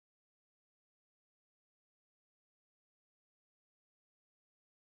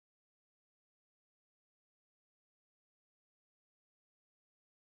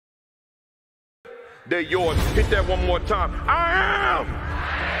They're yours. Hit that one more time. I am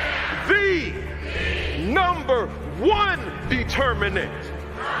the #1 determinant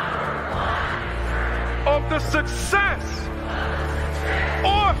of the success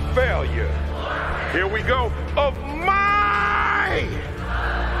or failure. Here we go. Of my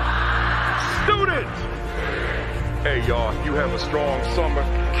student. Hey, y'all, you have a strong summer.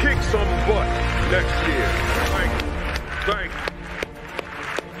 Kick some butt next year. Thank you. Thank you.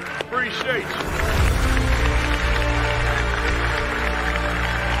 Appreciate you.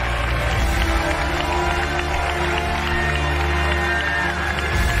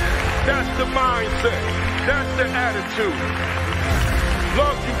 That's the mindset. That's the attitude.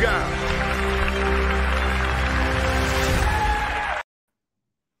 Love you guys.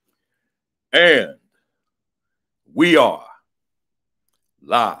 And we are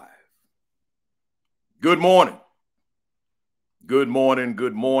live. Good morning. Good morning,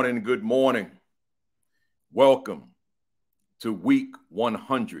 good morning, good morning. Welcome to week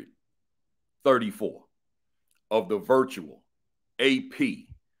 134 of the virtual AP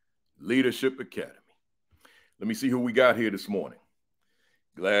Leadership Academy. Let me see who we got here this morning.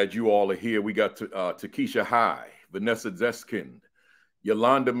 Glad you all are here. We got Takesha High, Vanessa Zeskind,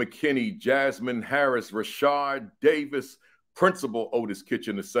 Yolanda McKinney, Jasmine Harris, Rashard Davis, Principal Otis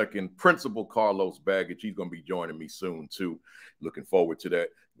Kitchen II, Principal Carlos Baggage. He's going to be joining me soon, too. Looking forward to that.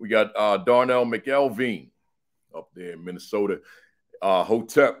 We got Darnell McElveen up there in Minnesota.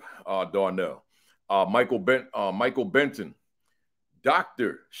 Hotep Darnell. Michael Benton.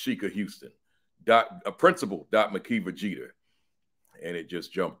 Dr. Sheikah Houston. Principal Dot McKeever Jeter. And it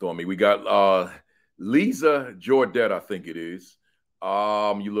just jumped on me. We got Lisa Jordette, I think it is. You're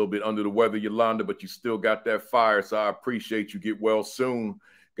a little bit under the weather, Yolanda, but you still got that fire, so I appreciate you. Get well soon.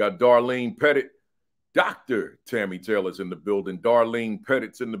 Got Darlene Pettit. Dr. Tammy Taylor's in the building. Darlene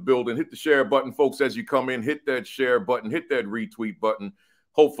Pettit's in the building. Hit the share button, folks, as you come in. Hit that share button. Hit that retweet button.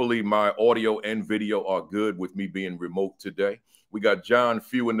 Hopefully my audio and video are good with me being remote today. We got John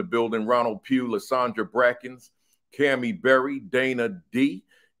Few in the building. Ronald Pugh, Lysandra Brackens, Cammie Berry, Dana D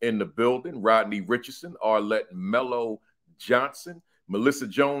in the building. Rodney Richardson, Arlette Mello Johnson. Melissa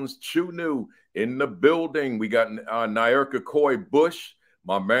Jones Chunu in the building. We got Nyerka Coy Bush,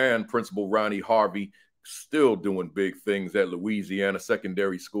 my man, Principal Ronnie Harvey, still doing big things at Louisiana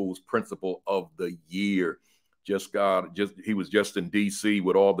Secondary Schools Principal of the Year. He was just in D.C.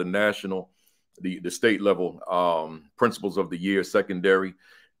 with all the national, the state level Principals of the Year Secondary,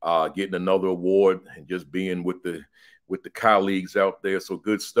 getting another award and just being with the colleagues out there. So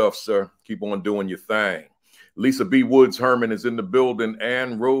good stuff, sir. Keep on doing your thing. Lisa B. Woods Herman is in the building.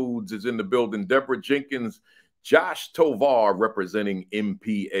 Ann Rhodes is in the building. Deborah Jenkins, Josh Tovar representing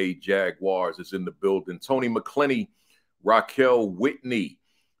MPA Jaguars is in the building. Tony McClenny, Raquel Whitney,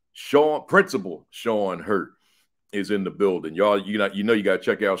 Principal Sean Hurt is in the building. Y'all, you know you got to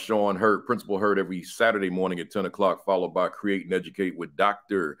check out Sean Hurt, Principal Hurt, every Saturday morning at 10 o'clock, followed by Create and Educate with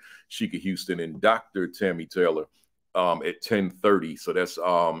Dr. Sheikah Houston and Dr. Tammy Taylor at 10:30. So that's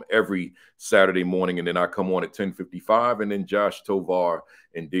every Saturday morning, and then I come on at 10:55, and then Josh Tovar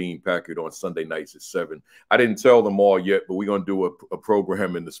and Dean Packard on Sunday nights at 7. I didn't tell them all yet, but we're going to do a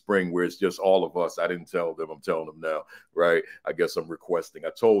program in the spring where it's just all of us. I didn't tell them. I'm telling them now, right? I guess I'm requesting. I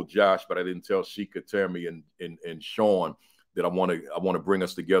told Josh, but I didn't tell Sheikah, Tammy, and Sean that I want to bring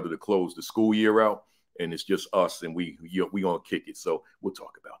us together to close the school year out. And it's just us, and we gonna kick it. So we'll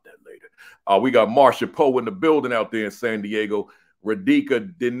talk about that later. We got Marsha Poe in the building out there in San Diego.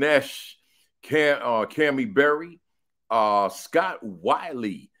 Radhika Dinesh, Cammie Berry, Scott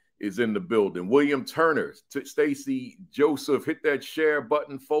Wiley is in the building. William Turner, Stacy Joseph. Hit that share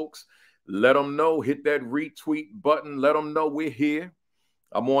button, folks. Let them know. Hit that retweet button. Let them know we're here.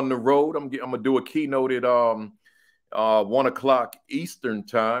 I'm on the road. I'm gonna do a keynote at 1 o'clock Eastern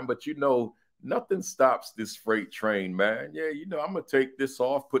time, but you know, nothing stops this freight train, man. Yeah, you know, I'm going to take this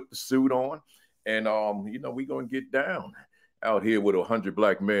off, put the suit on, and, you know, we're going to get down out here with 100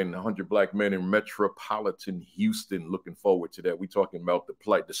 black men in metropolitan Houston. Looking forward to that. We're talking about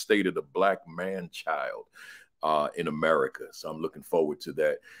the state of the black man child in America. So I'm looking forward to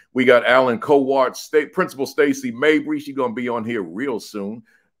that. We got Alan Cowart, Principal Stacy Mabry. She's going to be on here real soon.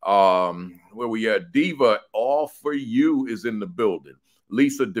 Where we at? Diva, All For You is in the building.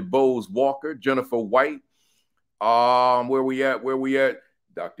 Lisa DeBose Walker, Jennifer White. Where we at?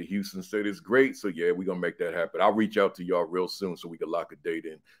 Dr. Houston said it's great. So, yeah, we're going to make that happen. I'll reach out to y'all real soon so we can lock a date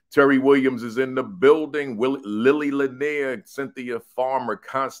in. Terry Williams is in the building. Lily Lanier, Cynthia Farmer,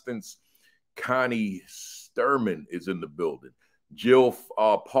 Constance, Connie Sturman is in the building. Jill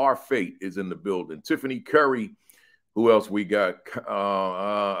Parfait is in the building. Tiffany Curry. Who else we got?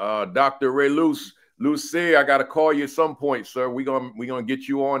 Dr. Ray Luce. Lucy, I gotta call you at some point, sir. We gonna get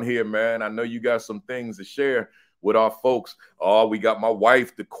you on here, man. I know you got some things to share with our folks. Oh, we got my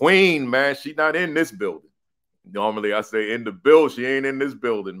wife, the queen, man. She's not in this building. Normally I say in the building. She ain't in this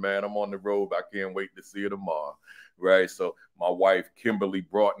building, man. I'm on the road. I can't wait to see her tomorrow. Right. So my wife, Kimberly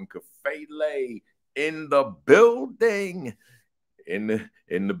Broughton Kafele, in the building. In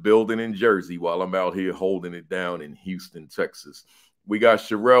the building in Jersey while I'm out here holding it down in Houston, Texas. We got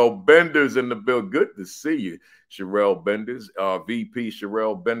Sherelle Benders in the building. Good to see you, Sherelle Benders, VP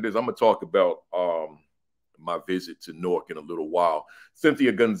Sherelle Benders. I'm going to talk about my visit to Newark in a little while.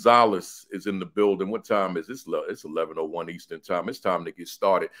 Cynthia Gonzalez is in the building. What time is this? It's 11:01 Eastern time. It's time to get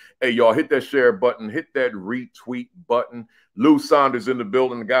started. Hey, y'all, hit that share button. Hit that retweet button. Lou Saunders in the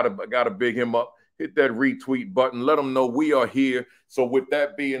building. Gotta big him up. Hit that retweet button. Let them know we are here. So with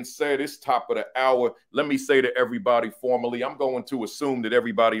that being said, it's top of the hour. Let me say to everybody formally, I'm going to assume that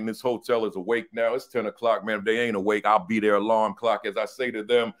everybody in this hotel is awake now. It's 10 o'clock, man. If they ain't awake, I'll be their alarm clock as I say to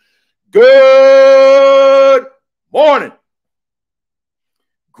them, good morning.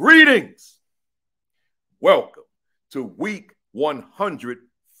 Greetings. Welcome to week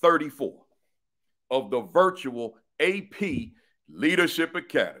 134 of the virtual AP Leadership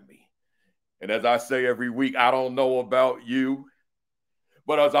Academy. And as I say every week, I don't know about you.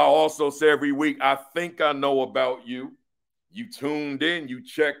 But as I also say every week, I think I know about you. You tuned in, you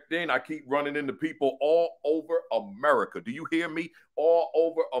checked in. I keep running into people all over America. Do you hear me? All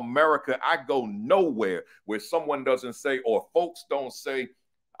over America. I go nowhere where someone doesn't say, or folks don't say,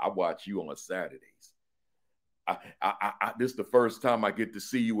 I watch you on Saturdays. This is the first time I get to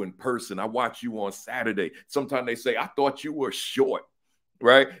see you in person. I watch you on Saturday. Sometimes they say, I thought you were short.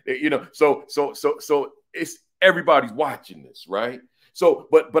 Right. You know, so it's everybody's watching this. Right. So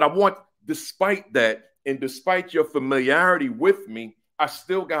but I want, despite that, and despite your familiarity with me, I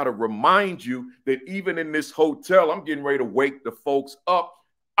still got to remind you that even in this hotel, I'm getting ready to wake the folks up.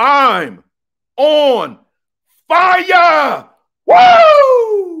 I'm on fire.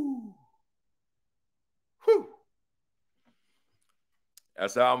 Woo! Whew.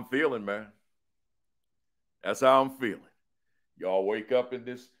 That's how I'm feeling, man. That's how I'm feeling. Y'all wake up in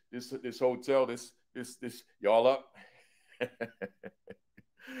this hotel, this y'all up.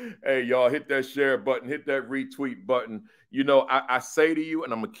 Hey, y'all, hit that share button, hit that retweet button. You know, I say to you,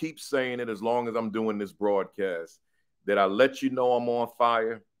 and I'm gonna keep saying it as long as I'm doing this broadcast, that I let you know I'm on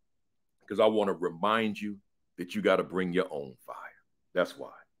fire because I want to remind you that you got to bring your own fire. That's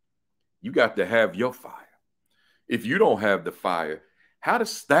why. You got to have your fire. If you don't have the fire, how the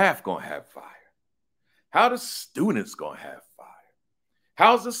staff gonna have fire? How the students gonna have fire?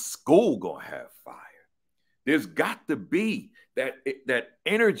 How's the school gonna have fire? There's got to be that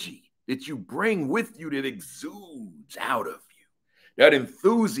energy that you bring with you that exudes out of you, that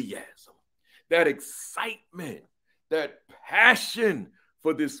enthusiasm, that excitement, that passion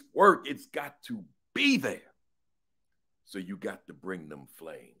for this work. It's got to be there. So you got to bring them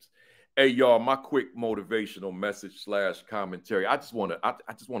flames. Hey, y'all, my quick motivational message / commentary. I just want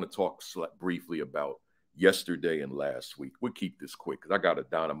to talk briefly about yesterday and last week. We'll keep this quick because I got a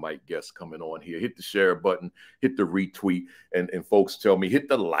dynamite guest coming on here. Hit the share button, hit the retweet, and folks tell me hit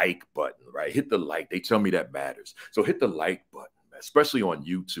the like button, right? Hit the like. They tell me that matters. So hit the like button, especially on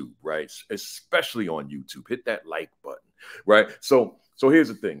YouTube, right? Especially on YouTube. Hit that like button, right? So here's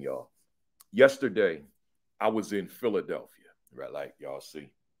the thing, y'all. Yesterday, I was in Philadelphia, right? Like y'all see.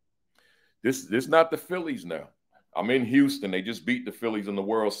 This not the Phillies now. I'm in Houston. They just beat the Phillies in the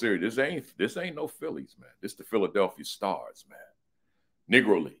World Series. This ain't no Phillies, man. This the Philadelphia Stars, man.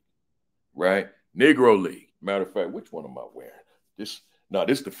 Negro League, right? Negro League. Matter of fact, which one am I wearing? This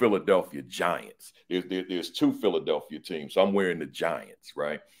the Philadelphia Giants. There's two Philadelphia teams, so I'm wearing the Giants,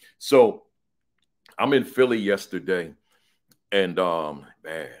 right? So I'm in Philly yesterday, and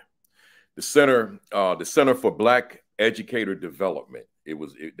man, the Center for Black Educator Development. They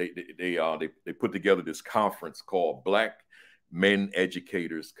put together this conference called Black Men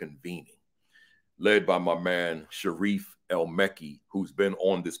Educators Convening, led by my man Sharif El-Mekki, who's been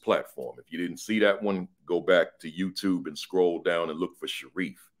on this platform. If you didn't see that one, go back to YouTube and scroll down and look for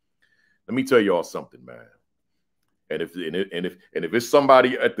Sharif. Let me tell y'all something, man. And if it's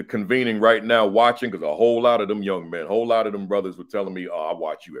somebody at the convening right now watching, because a whole lot of them young men, a whole lot of them brothers were telling me, "Oh, I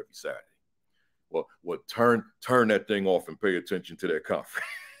watch you every Saturday." Well, turn that thing off and pay attention to that conference.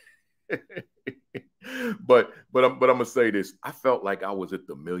 but I'm gonna say this. I felt like I was at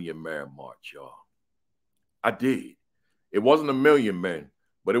the Million Man March, y'all. I did. It wasn't a million men,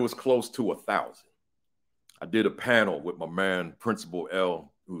 but it was close to 1,000. I did a panel with my man Principal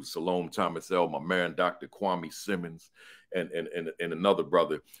L, who's Salome Thomas L, my man Dr. Kwame Simmons, and another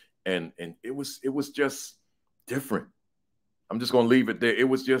brother. And it was just different. I'm just going to leave it there. It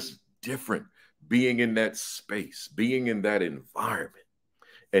was just different being in that space, being in that environment,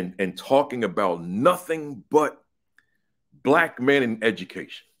 and talking about nothing but Black men in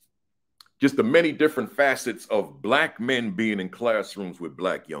education. Just the many different facets of Black men being in classrooms with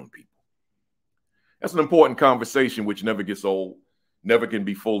Black young people. That's an important conversation which never gets old, never can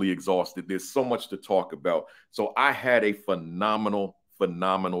be fully exhausted. There's so much to talk about. So I had a phenomenal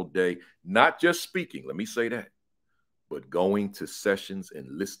day, not just speaking, let me say that, but going to sessions and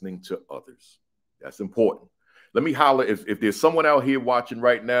listening to others. That's important. Let me holler, if there's someone out here watching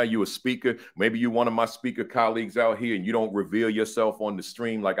right now, you a speaker, maybe you're one of my speaker colleagues out here and you don't reveal yourself on the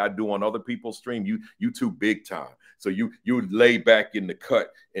stream like I do on other people's stream, you too big time. So you lay back in the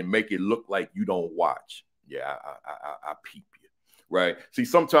cut and make it look like you don't watch. Yeah, I peep you, right? See,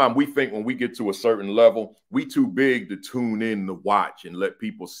 sometimes we think when we get to a certain level, we too big to tune in to watch and let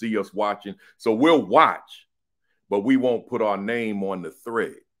people see us watching. So we'll watch, but we won't put our name on the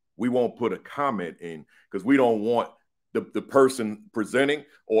thread. We won't put a comment in because we don't want the person presenting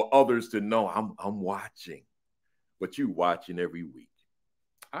or others to know I'm watching. But you watching every week.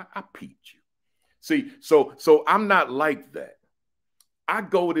 I peeped you. See, so I'm not like that. I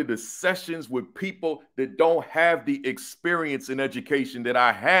go to the sessions with people that don't have the experience in education that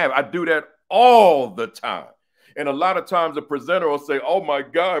I have. I do that all the time. And a lot of times a presenter will say, oh my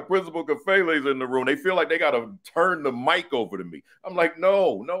God, Principal Kafele is in the room. They feel like they got to turn the mic over to me. I'm like,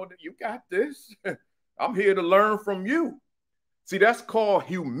 no, you got this. I'm here to learn from you. See, that's called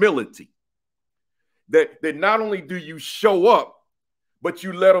humility. That not only do you show up, but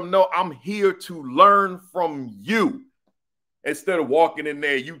you let them know I'm here to learn from you. Instead of walking in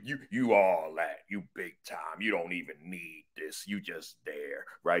there, you all that, you big time. You don't even need this. You just there,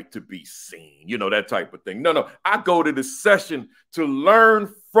 right, to be seen. You know, that type of thing. No, I go to the session to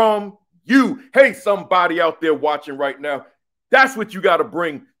learn from you. Hey, somebody out there watching right now, that's what you got to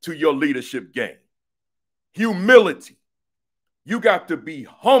bring to your leadership game. Humility. You got to be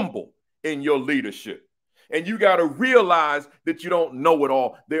humble in your leadership. And you got to realize that you don't know it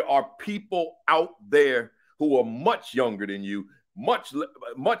all. There are people out there who are much younger than you, much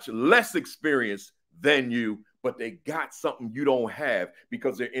less experienced than you, but they got something you don't have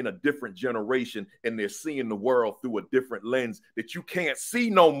because they're in a different generation and they're seeing the world through a different lens that you can't see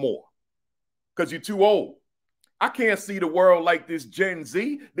no more because you're too old. I can't see the world like this Gen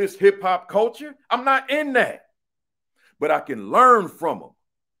Z, this hip hop culture. I'm not in that, but I can learn from them.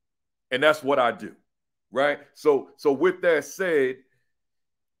 And that's what I do, right? So with that said,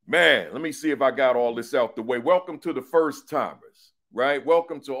 man, let me see if I got all this out the way. Welcome to the first timers, right?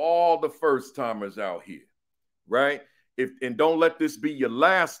 Welcome to all the first timers out here, right? And don't let this be your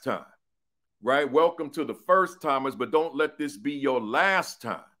last time, right? Welcome to the first timers, but don't let this be your last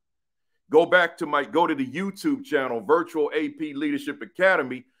time. Go to the YouTube channel, Virtual AP Leadership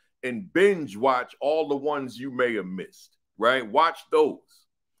Academy, and binge watch all the ones you may have missed, right? Watch those.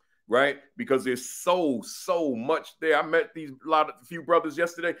 Right? Because there's so much there. I met a few brothers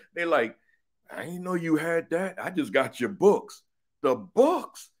yesterday. They're like, I didn't know you had that. I just got your books. The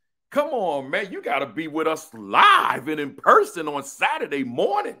books. Come on, man. You got to be with us live and in person on Saturday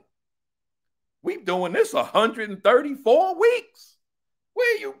morning. We've doing this 134 weeks.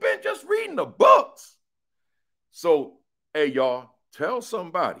 Where you been just reading the books? So, hey, y'all. Tell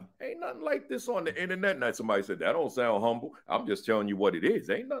somebody, ain't nothing like this on the internet. Now, somebody said, that don't sound humble. I'm just telling you what it is.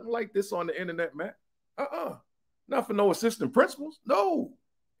 Ain't nothing like this on the internet, man. Not for no assistant principals. No,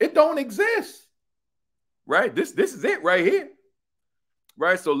 it don't exist. Right? This is it right here.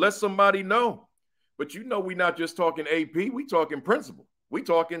 Right? So let somebody know. But you know, we're not just talking AP. We talking principal. We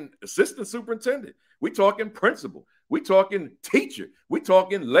talking assistant superintendent. We talking principal. We talking teacher. We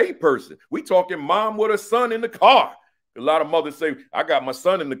talking layperson. We talking mom with her son in the car. A lot of mothers say, I got my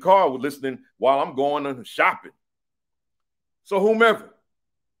son in the car listening while I'm going shopping. So whomever.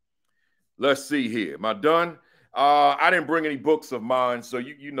 Let's see here. Am I done? I didn't bring any books of mine, so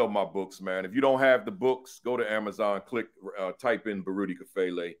you know my books, man. If you don't have the books, go to Amazon, type in Baruti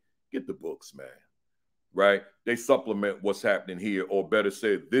Kafele, get the books, man. Right? They supplement what's happening here, or better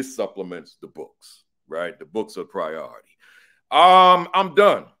said, this supplements the books, right? The books are priority. I'm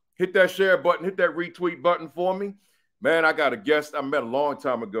done. Hit that share button, hit that retweet button for me. Man, I got a guest I met a long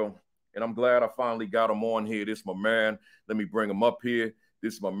time ago, and I'm glad I finally got him on here. This is my man. Let me bring him up here.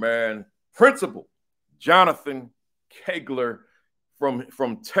 This is my man, Principal Jonathan Kegler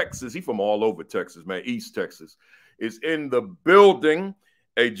from Texas. He's from all over Texas, man. East Texas is in the building.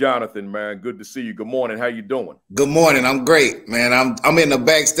 Hey, Jonathan, man, good to see you. Good morning. How you doing? Good morning. I'm great, man. I'm in the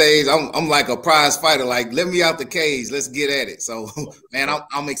backstage. I'm like a prize fighter. Like, let me out the cage. Let's get at it. So, man,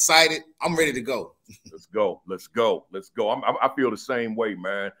 I'm excited. I'm ready to go. Let's go. Let's go. Let's go. I feel the same way,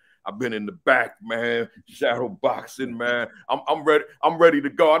 man. I've been in the back, man, shadow boxing, man. I'm ready. I'm ready to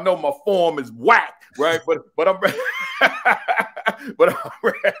go. I know my form is whack, right? But I'm ready. But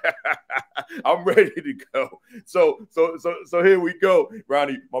I'm ready to go. So here we go.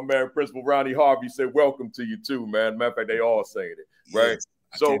 Ronnie, my man, Principal Ronnie Harvey said, "Welcome to you too, man." Matter of fact, they all saying it, right? Yes,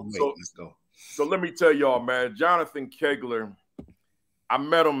 So let's go. So let me tell y'all, man, Jonathan Kegler. I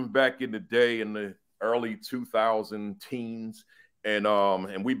met him back in the day in the early 2000 teens.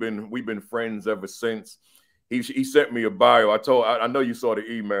 And we've been friends ever since. He sent me a bio. I know you saw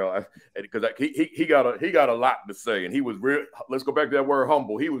the email because he got a lot to say, and he was real. Let's go back to that word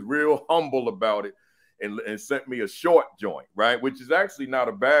humble. He was real humble about it, and sent me a short joint, right, which is actually not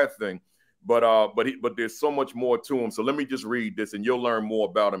a bad thing, but there's so much more to him. So let me just read this, and you'll learn more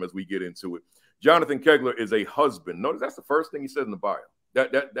about him as we get into it. Jonathan Kegler is a husband. Notice that's the first thing he said in the bio.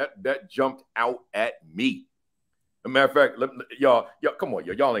 That jumped out at me. As a matter of fact, y'all, come on,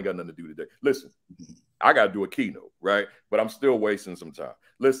 y'all ain't got nothing to do today. Listen, I got to do a keynote, right? But I'm still wasting some time.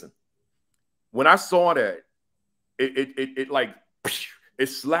 Listen, when I saw that, it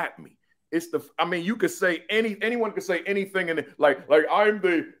slapped me. You could say anyone could say anything, and like I'm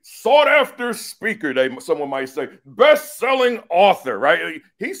the sought after speaker. Someone might say best-selling author, right?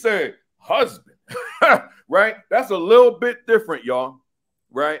 He said husband, right? That's a little bit different, y'all,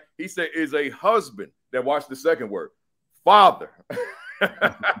 right? He said is a husband. Then watch the second word, father.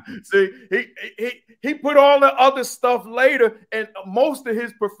 See, he put all the other stuff later, and most of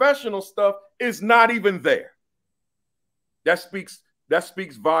his professional stuff is not even there. That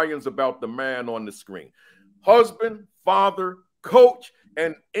speaks volumes about the man on the screen. Husband, father, coach,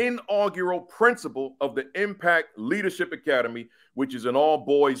 and inaugural principal of the Impact Leadership Academy, which is an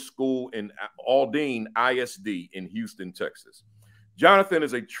all-boys school in Aldine ISD in Houston, Texas. Jonathan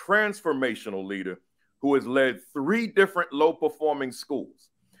is a transformational leader who has led 3 different low-performing schools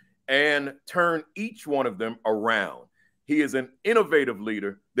and turned each one of them around. He is an innovative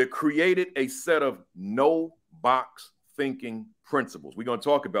leader that created a set of no-box thinking principles. We're going to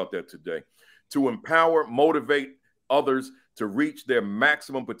talk about that today to empower, motivate others to reach their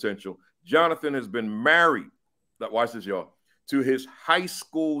maximum potential. Jonathan has been married, watch this, y'all, to his high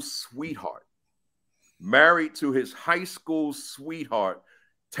school sweetheart. Married to his high school sweetheart,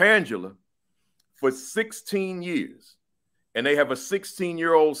 Tangela, for 16 years. And they have a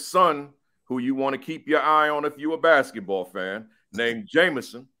 16-year-old son who you want to keep your eye on if you're a basketball fan, named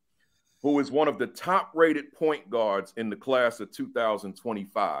Jameson, who is one of the top-rated point guards in the class of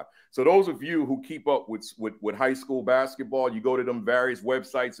 2025. So those of you who keep up with high school basketball, you go to them various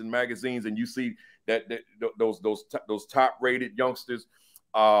websites and magazines, and you see that those top-rated youngsters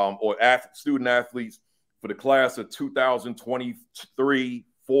or student athletes for the class of 2023,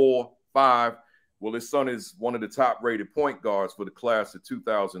 4, 5. Well, his son is one of the top-rated point guards for the class of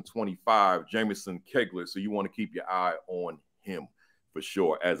 2025, Jameson Kegler. So you want to keep your eye on him for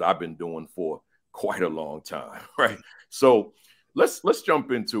sure, as I've been doing for quite a long time, right? So let's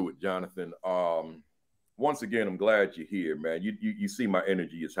jump into it, Jonathan. Once again, I'm glad you're here, man. You see my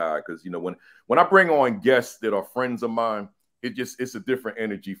energy is high because, you know, when I bring on guests that are friends of mine, it's a different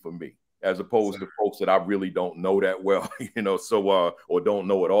energy for me as opposed to folks that I really don't know that well, you know, so or don't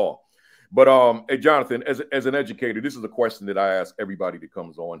know at all. But hey, Jonathan, as an educator, this is a question that I ask everybody that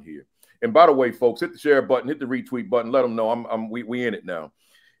comes on here. And by the way, folks, hit the share button, hit the retweet button, let them know we in it now.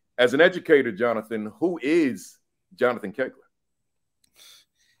 As an educator, Jonathan, who is Jonathan Kegler?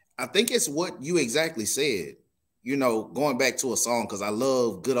 I think it's what you exactly said. You know, going back to a song, because I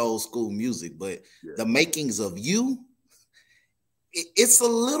love good old school music, but yeah, the makings of you, it's a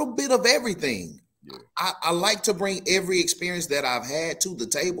little bit of everything. Yeah. I like to bring every experience that I've had to the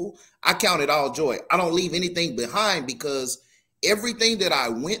table. I count it all joy. I don't leave anything behind because everything that I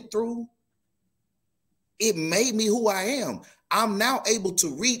went through, it made me who I am. I'm now able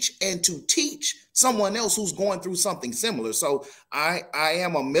to reach and to teach someone else who's going through something similar. So I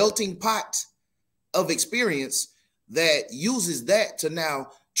am a melting pot of experience that uses that to now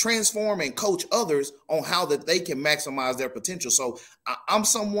transform and coach others on how that they can maximize their potential. So I'm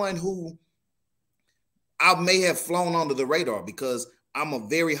someone who I may have flown under the radar because I'm a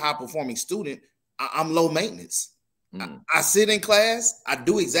very high performing student. I'm low maintenance. I sit in class. I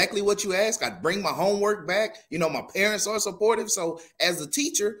do exactly what you ask. I bring my homework back. You know, my parents are supportive. So as a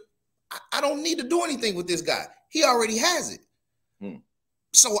teacher, I don't need to do anything with this guy. He already has it.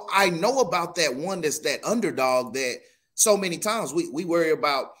 So I know about that one that's that underdog that so many times we worry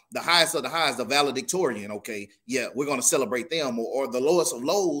about the highest of the highs, the valedictorian. Okay, yeah, we're going to celebrate them, or the lowest of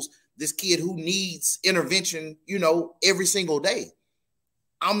lows, this kid who needs intervention, you know, every single day.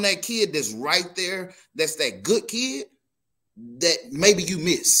 I'm that kid that's right there. That's that good kid that maybe you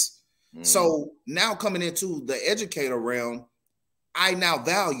miss. So now coming into the educator realm, I now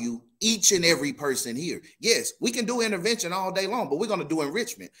value each and every person here. Yes, we can do intervention all day long, but we're going to do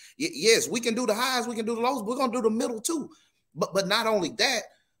enrichment. Yes, we can do the highs, we can do the lows, we're going to do the middle too. But not only that,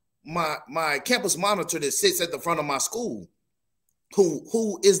 my campus monitor that sits at the front of my school,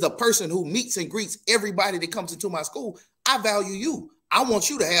 who is the person who meets and greets everybody that comes into my school, I value you. I want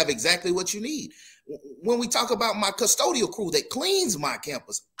you to have exactly what you need. When we talk about my custodial crew that cleans my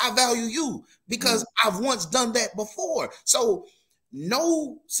campus, I value you because I've once done that before. So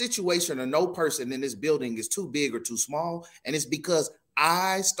no situation or no person in this building is too big or too small. And it's because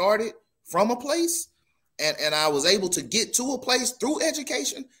I started from a place and I was able to get to a place through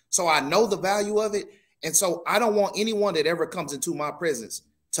education. So I know the value of it. And so I don't want anyone that ever comes into my presence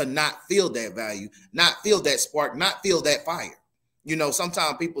to not feel that value, not feel that spark, not feel that fire. You know,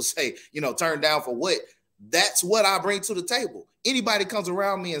 sometimes people say, you know, turn down for what? That's what I bring to the table. Anybody comes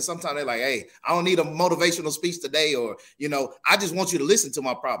around me and sometimes they're like, hey, I don't need a motivational speech today, or, you know, I just want you to listen to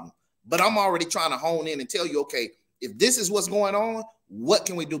my problem. But I'm already trying to hone in and tell you, okay, if this is what's going on, what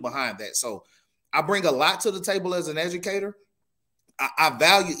can we do behind that? So I bring a lot to the table as an educator. I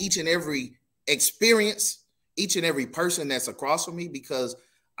value each and every experience, each and every person that's across from me, because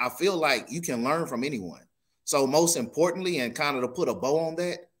I feel like you can learn from anyone. So most importantly, and kind of to put a bow on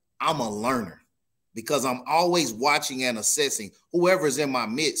that, I'm a learner because I'm always watching and assessing whoever's in my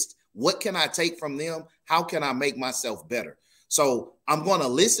midst. What can I take from them? How can I make myself better? So I'm going to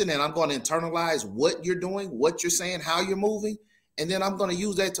listen and I'm going to internalize what you're doing, what you're saying, how you're moving. And then I'm going to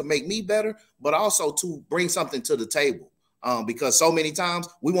use that to make me better, but also to bring something to the table. Because so many times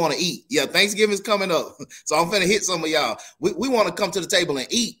we want to eat. Yeah, Thanksgiving's coming up. So I'm going to hit some of y'all. We want to come to the table and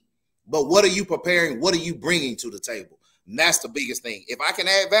eat. But what are you preparing? What are you bringing to the table? And that's the biggest thing. If I can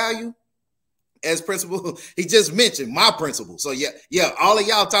add value as principal, he just mentioned my principal. So yeah, all of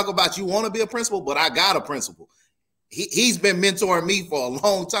y'all talk about you want to be a principal, but I got a principal. He's been mentoring me for a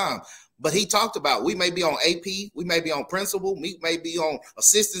long time. But he talked about we may be on AP, we may be on principal, we may be on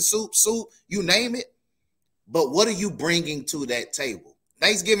assistant soup, you name it. But what are you bringing to that table?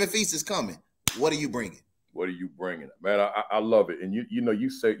 Thanksgiving feast is coming. What are you bringing? What are you bringing? Man, I love it. And you know, you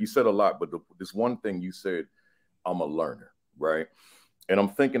said a lot, but this one thing you said, I'm a learner, right? And I'm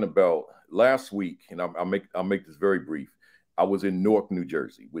thinking about last week, and I'll make this very brief. I was in Newark, New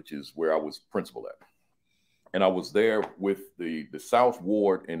Jersey, which is where I was principal at. And I was there with the South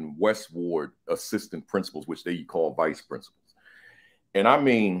Ward and West Ward assistant principals, which they call vice principals. And I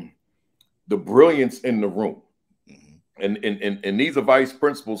mean, the brilliance in the room. And these are vice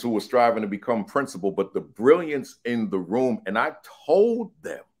principals who were striving to become principal, but the brilliance in the room. And I told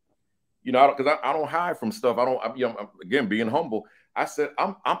them, you know, because I don't hide from stuff. Again, being humble. I said,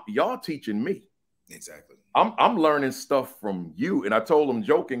 I'm y'all teaching me. Exactly. I'm learning stuff from you. And I told them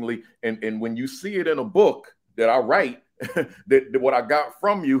jokingly, and when you see it in a book that I write, that what I got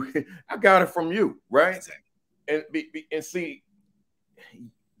from you, I got it from you, right? Exactly. And see,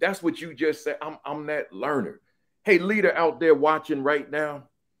 that's what you just said. I'm that learner. Hey, leader out there watching right now,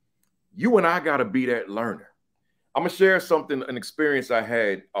 you and I got to be that learner. I'm going to share an experience I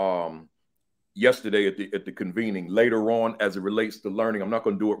had yesterday at the convening later on as it relates to learning. I'm not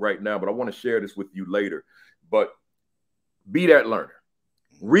going to do it right now, but I want to share this with you later. But be that learner.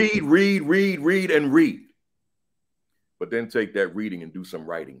 Read, and read. But then take that reading and do some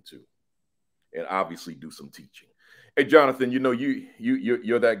writing too. And obviously do some teaching. Hey, Jonathan, you know,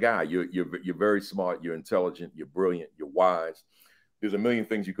 you're that guy. You're very smart. You're intelligent. You're brilliant. You're wise. There's a million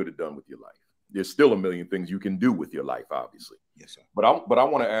things you could have done with your life. There's still a million things you can do with your life, obviously. Yes, sir. But I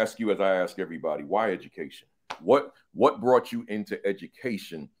want to ask you, as I ask everybody, why education? What brought you into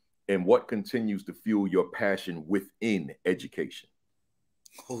education, and what continues to fuel your passion within education?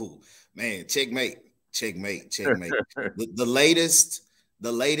 Oh man, checkmate. The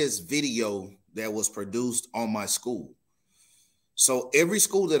latest video that was produced on my school. So every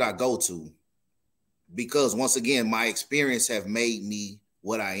school that I go to, because once again, my experience have made me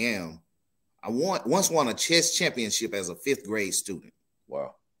what I am. I once won a chess championship as a 5th grade student.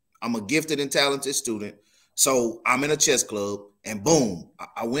 Wow. I'm a gifted and talented student. So I'm in a chess club and boom,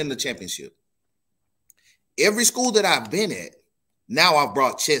 I win the championship. Every school that I've been at, now I've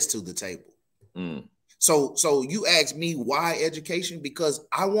brought chess to the table. So you ask me why education? Because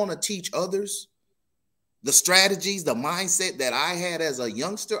I want to teach others the strategies, the mindset that I had as a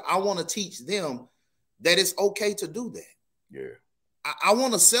youngster. I want to teach them that it's okay to do that. Yeah. I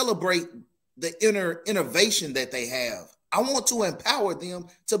want to celebrate the inner innovation that they have. I want to empower them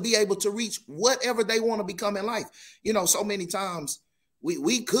to be able to reach whatever they want to become in life. You know, so many times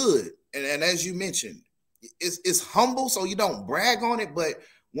we could, and as you mentioned, it's humble, so you don't brag on it. But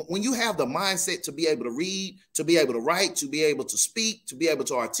when you have the mindset to be able to read, to be able to write, to be able to speak, to be able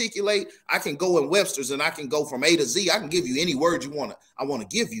to articulate, I can go in Webster's and I can go from A to Z. I can give you any word I want to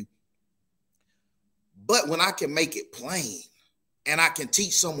give you. But when I can make it plain and I can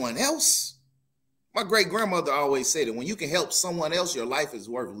teach someone else, my great grandmother always said it, when you can help someone else, your life is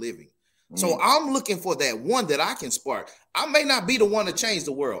worth living. So I'm looking for that one that I can spark. I may not be the one to change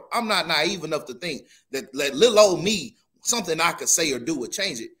the world. I'm not naive enough to think that little old me, something I could say or do would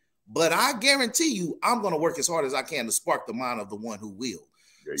change it. But I guarantee you, I'm going to work as hard as I can to spark the mind of the one who will.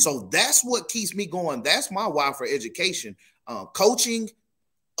 So that's what keeps me going. That's my why for education. Coaching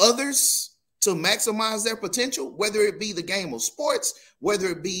others to maximize their potential, whether it be the game of sports, whether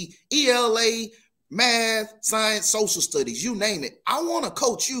it be ELA, math, science, social studies, you name it. I want to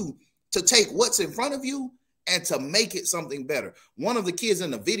coach you to take what's in front of you and to make it something better. One of the kids in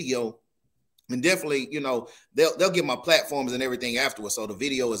the video, and definitely, you know, they'll get my platforms and everything afterwards, so the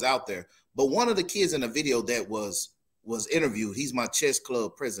video is out there. But one of the kids in the video that was interviewed, he's my chess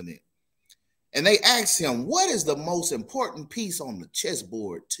club president. And they asked him, what is the most important piece on the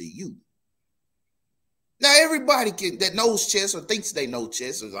chessboard to you? Now, everybody that knows chess or thinks they know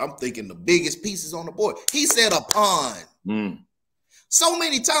chess, I'm thinking the biggest pieces on the board. He said a pawn. So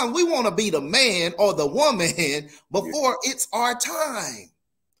many times we want to be the man or the woman before it's our time.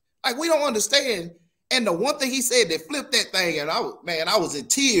 Like, we don't understand. And the one thing he said that flipped that thing, and I was in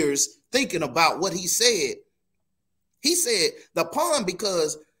tears thinking about what he said. He said the pawn,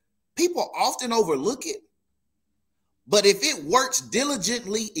 because people often overlook it, but if it works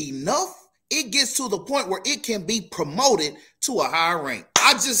diligently enough, it gets to the point where it can be promoted to a higher rank.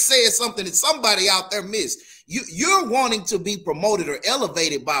 I just said something that somebody out there missed. You're wanting to be promoted or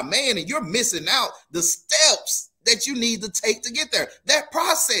elevated by man, and you're missing out the steps that you need to take to get there. That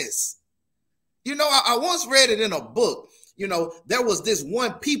process. You know, I once read it in a book. You know, there was this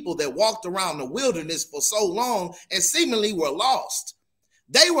one people that walked around the wilderness for so long and seemingly were lost.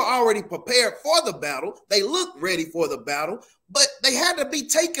 They were already prepared for the battle. They looked ready for the battle, but they had to be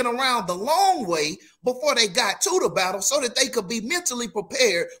taken around the long way before they got to the battle so that they could be mentally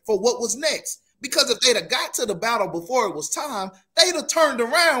prepared for what was next. Because if they'd have got to the battle before it was time, they'd have turned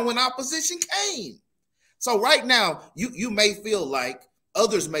around when opposition came. So right now, you may feel like,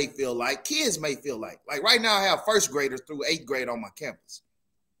 others may feel like, kids may feel like right now I have first graders through 8th grade on my campus.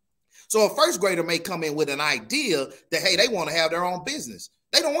 So a first grader may come in with an idea that, hey, they want to have their own business.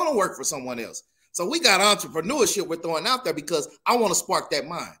 They don't want to work for someone else. So we got entrepreneurship we're throwing out there because I want to spark that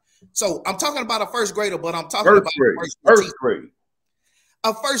mind. So I'm talking about a first grader, but I'm talking about first grade.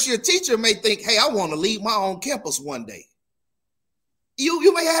 A first-year teacher may think, hey, I want to lead my own campus one day.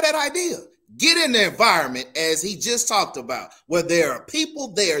 You may have that idea. Get in the environment, as he just talked about, where there are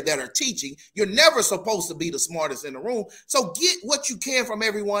people there that are teaching. You're never supposed to be the smartest in the room. So get what you can from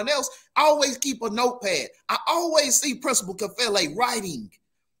everyone else. Always keep a notepad. I always see Principal Kafele writing.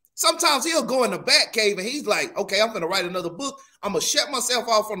 Sometimes he'll go in the back cave and he's like, okay, I'm going to write another book. I'm going to shut myself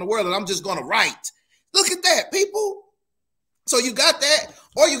off from the world and I'm just going to write. Look at that, people. So you got that,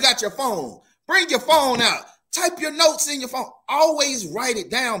 or you got your phone. Bring your phone out. Type your notes in your phone. Always write it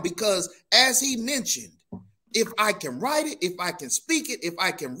down, because as he mentioned, if I can write it, if I can speak it, if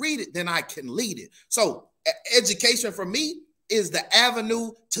I can read it, then I can lead it. So education for me is the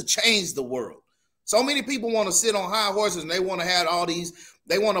avenue to change the world. So many people want to sit on high horses and they want to have all these,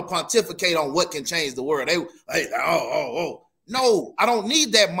 they want to pontificate on what can change the world. No, I don't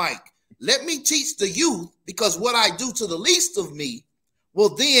need that mic. Let me teach the youth, because what I do to the least of me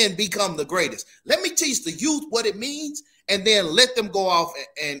will then become the greatest. Let me teach the youth what it means, and then let them go off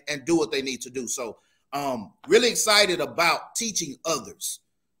and do what they need to do. So really excited about teaching others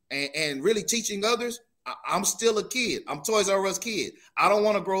and really teaching others. I'm still a kid. I'm Toys R Us kid. I don't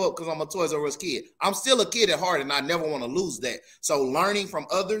want to grow up because I'm a Toys R Us kid. I'm still a kid at heart, and I never want to lose that. So learning from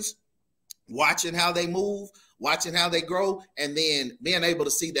others, watching how they move, watching how they grow, and then being able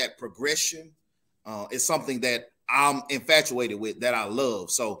to see that progression is something that I'm infatuated with, that I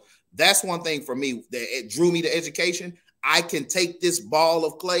love. So that's one thing for me that it drew me to education. I can take this ball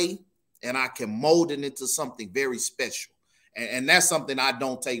of clay and I can mold it into something very special. And that's something I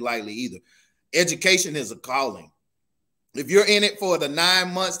don't take lightly either. Education is a calling. If you're in it for the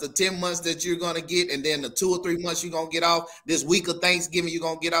 9 months, the 10 months that you're going to get, and then the 2 or 3 months you're going to get off, this week of Thanksgiving you're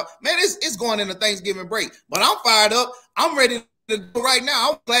going to get off, man, it's going into Thanksgiving break. But I'm fired up. I'm ready right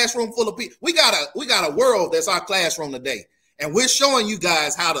now, our classroom full of people. We got a world that's our classroom today, and we're showing you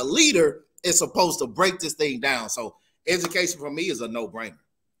guys how the leader is supposed to break this thing down. So education for me is a no-brainer.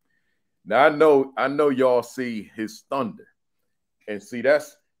 Now I know y'all see his thunder, and see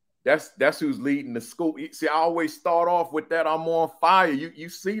that's who's leading the school. See, I always start off with that. I'm on fire. You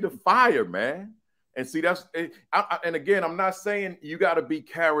see the fire, man. And see, and again, I'm not saying you got to be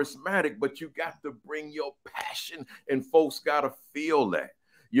charismatic, but you got to bring your passion, and folks got to feel that,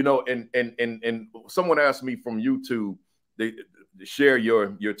 you know. And someone asked me from YouTube, they share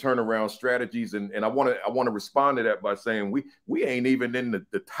your turnaround strategies, and I want to respond to that by saying we ain't even in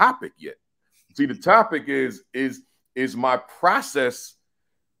the topic yet. See, the topic is my process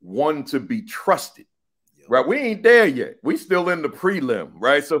one to be trusted. Right, we ain't there yet. We still in the prelim,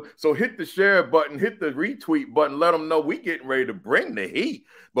 right? So hit the share button, hit the retweet button, let them know we getting ready to bring the heat.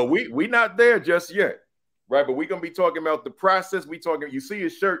 But we not there just yet, right? But we're gonna be talking about the process. You see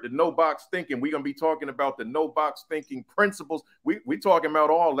his shirt, the no box thinking. We're gonna be talking about the no box thinking principles. We talking about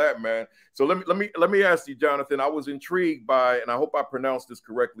all that, man. So let me ask you, Jonathan. I was intrigued by, and I hope I pronounced this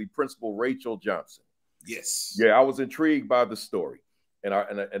correctly, Principal Rachel Johnson. Yes. Yeah, I was intrigued by the story. And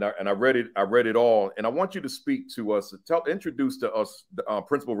I read it all, and I want you to speak to us, introduce to us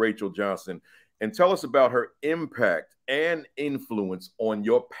Principal Rachel Johnson, and tell us about her impact and influence on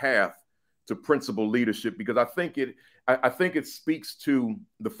your path to principal leadership, because I think it speaks to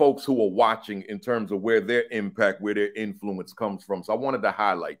the folks who are watching in terms of where their impact, where their influence comes from. So I wanted to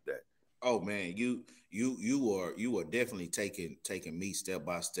highlight that. Oh man, you are definitely taking me step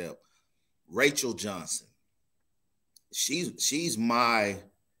by step. Rachel Johnson. She's the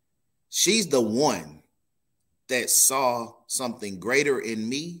one that saw something greater in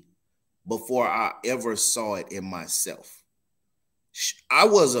me before I ever saw it in myself. I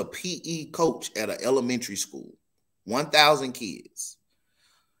was a PE coach at an elementary school, 1,000 kids.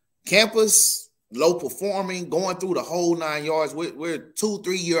 Campus, low performing, going through the whole 9 yards. We're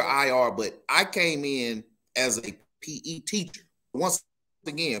 2-3 year IR, but I came in as a PE teacher. Once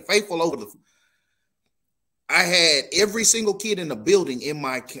again, faithful over the. I had every single kid in the building in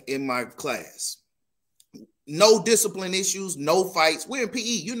my class. No discipline issues, no fights. We're in PE.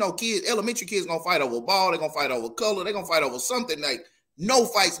 You know, kids, elementary kids gonna fight over a ball, they're gonna fight over color, they're gonna fight over something. Like no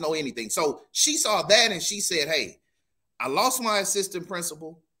fights, no anything. So she saw that and she said, hey, I lost my assistant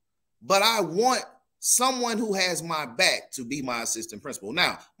principal, but I want someone who has my back to be my assistant principal.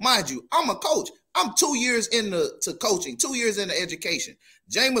 Now, mind you, I'm a coach. I'm 2 years into coaching, 2 years into education.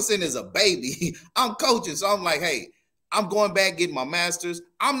 Jameson is a baby. I'm coaching. So I'm like, hey, I'm going back, getting my master's.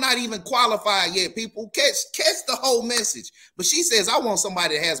 I'm not even qualified yet, people. Catch the whole message. But she says, I want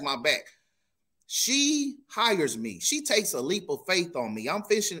somebody that has my back. She hires me. She takes a leap of faith on me. I'm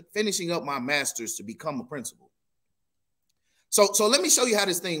finishing up my master's to become a principal. So let me show you how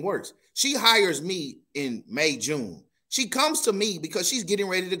this thing works. She hires me in May, June. She comes to me because she's getting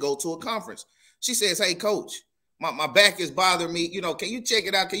ready to go to a conference. She says, hey, coach, my back is bothering me. You know, can you check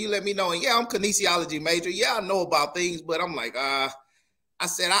it out? Can you let me know? And yeah, I'm kinesiology major. Yeah, I know about things, but I'm like, I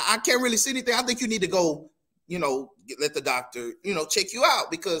said, I can't really see anything. I think you need to go, you know, let the doctor, you know, check you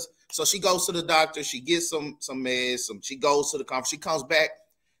out. Because so she goes to the doctor, she gets some meds, she goes to the conference, she comes back.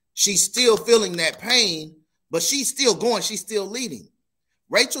 She's still feeling that pain, but she's still going, she's still leading.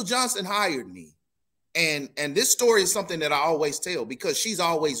 Rachel Johnson hired me. And this story is something that I always tell because she's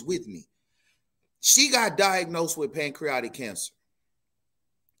always with me. She got diagnosed with pancreatic cancer.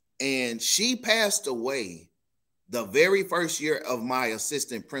 And she passed away the very first year of my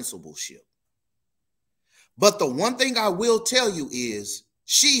assistant principalship. But the one thing I will tell you is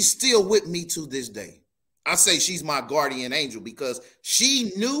she's still with me to this day. I say she's my guardian angel because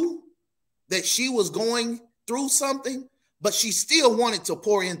she knew that she was going through something, but she still wanted to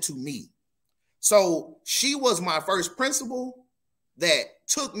pour into me. So she was my first principal that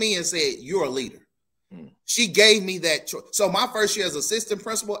took me and said, you're a leader. She gave me that choice. So my first year as assistant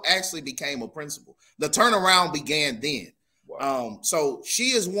principal actually became a principal. The turnaround began then. Wow. So she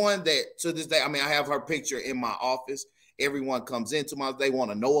is one that to this day, I mean, I have her picture in my office. Everyone comes into they want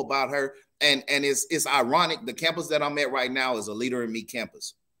to know about her. And it's ironic. The campus that I'm at right now is a Leader in Me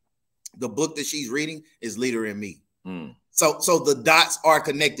campus. The book that she's reading is Leader in Me. So the dots are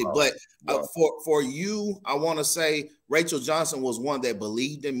connected. Wow. But for you, I want to say Rachel Johnson was one that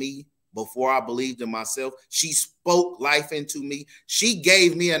believed in me before I believed in myself. She spoke life into me. She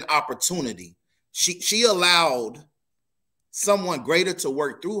gave me an opportunity. She allowed someone greater to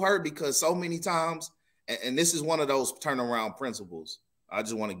work through her because so many times, and this is one of those turnaround principles. I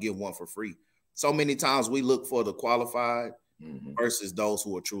just want to give one for free. So many times we look for the qualified versus those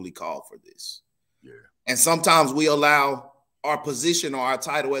who are truly called for this. Yeah. And sometimes we allow our position or our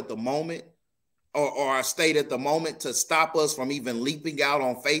title at the moment or our state at the moment to stop us from even leaping out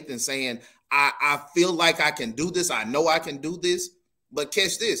on faith and saying, I feel like I can do this. I know I can do this. But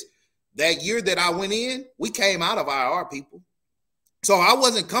catch this. That year that I went in, we came out of IR, people. So I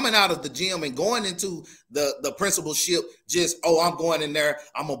wasn't coming out of the gym and going into the principalship just, oh, I'm going in there,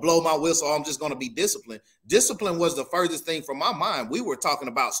 I'm going to blow my whistle, I'm just going to be disciplined. Discipline was the furthest thing from my mind. We were talking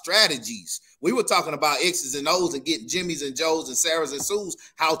about strategies. We were talking about X's and O's and getting Jimmys and Joes and Sarahs and Sues,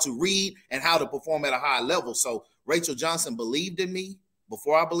 how to read and how to perform at a high level. So Rachel Johnson believed in me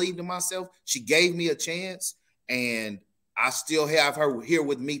before I believed in myself. She gave me a chance, and I still have her here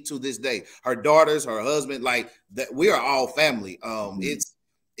with me to this day. Her daughters, her husband, like that. We are all family.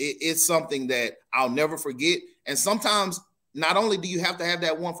 It's something that I'll never forget. And sometimes not only do you have to have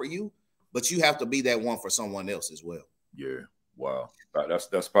that one for you, but you have to be that one for someone else as well. Yeah. Wow.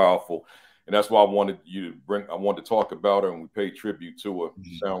 That's powerful. And that's why I wanted you to bring, I wanted to talk about her and we pay tribute to her.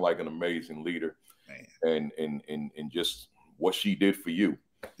 Mm-hmm. Sound like an amazing leader. Man. And just what she did for you.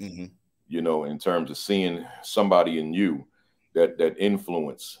 Mm-hmm. You know, in terms of seeing somebody in you that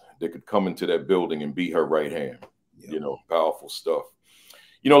influence that could come into that building and be her right hand. Yep. You know, powerful stuff.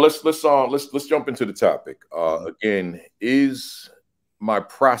 You know, let's jump into the topic. Again, is my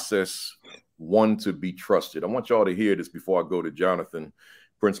process one to be trusted? I want y'all to hear this before I go to Jonathan,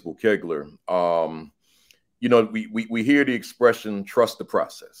 Principal Kegler. You know, we hear the expression "trust the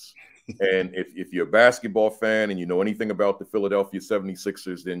process." And if you're a basketball fan and you know anything about the Philadelphia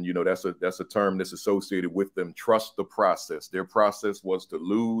 76ers, then you know that's a term that's associated with them. Trust the process. Their process was to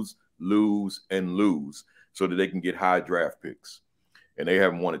lose, lose, and lose so that they can get high draft picks. And they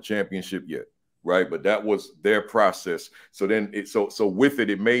haven't won a championship yet, right? But that was their process. So then so with it,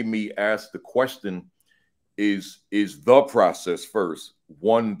 it made me ask the question, is the process first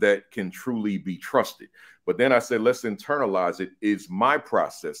one that can truly be trusted? But then I said, let's internalize it. Is my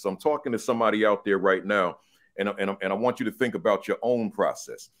process. So I'm talking to somebody out there right now, and I want you to think about your own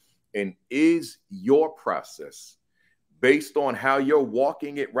process. And is your process, based on how you're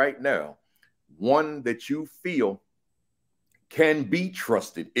walking it right now, one that you feel can be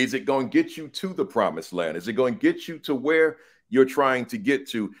trusted? Is it going to get you to the promised land? Is it going to get you to where you're trying to get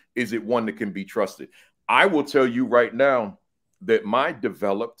to? Is it one that can be trusted? I will tell you right now that my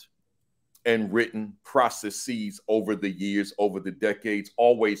developed and written processes over the years, over the decades,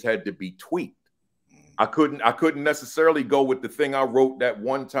 always had to be tweaked. I couldn't necessarily go with the thing I wrote that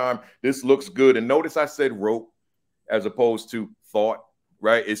one time. This looks good. And notice I said wrote as opposed to thought,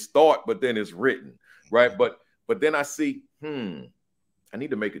 right? It's thought, but then it's written, right? But then I see, I need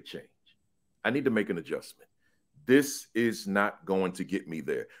to make a change. I need to make an adjustment. This is not going to get me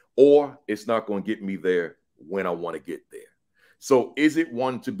there, or it's not going to get me there when I want to get there. So is it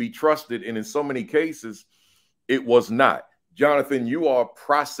one to be trusted? And in so many cases, it was not. Jonathan, you are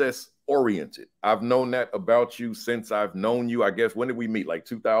process oriented. I've known that about you since I've known you. I guess, when did we meet? Like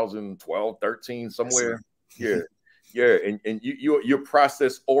 2012, 13, somewhere? Yes, yeah. And you're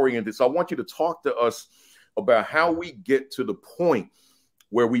process oriented. So I want you to talk to us about how we get to the point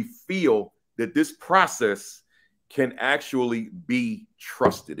where we feel that this process can actually be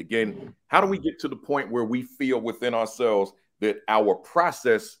trusted. Again, how do we get to the point where we feel within ourselves that our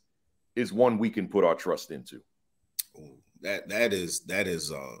process is one we can put our trust into? That is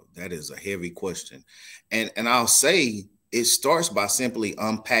a heavy question. And I'll say it starts by simply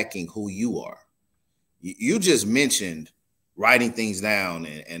unpacking who you are. You just mentioned writing things down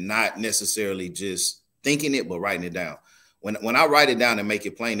and not necessarily just thinking it, but writing it down. When I write it down and make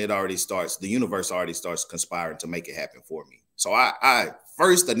it plain, the universe already starts conspiring to make it happen for me. So I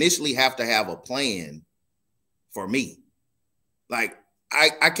first initially have to have a plan for me. Like,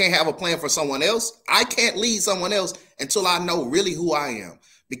 I can't have a plan for someone else. I can't lead someone else until I know really who I am.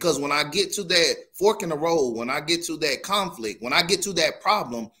 Because when I get to that fork in the road, when I get to that conflict, when I get to that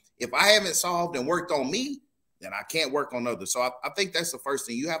problem, if I haven't solved and worked on me, then I can't work on others. So I think that's the first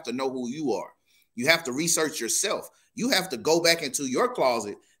thing. You have to know who you are. You have to research yourself. You have to go back into your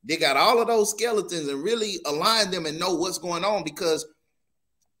closet, dig out all of those skeletons and really align them and know what's going on, because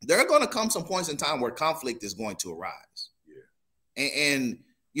there are going to come some points in time where conflict is going to arise. And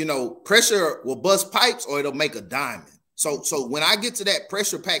you know, pressure will bust pipes or it'll make a diamond. So when I get to that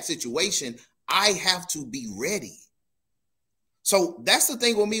pressure packed situation, I have to be ready. So that's the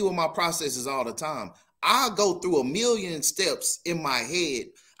thing with me with my processes all the time. I'll go through a million steps in my head.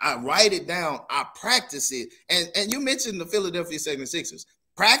 I write it down. I practice it. And you mentioned the Philadelphia 76ers.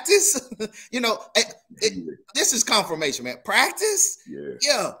 Practice? You know, this is confirmation, man. Practice?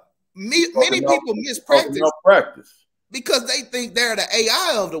 Yeah. Many people miss practice. Practice. Because they think they're the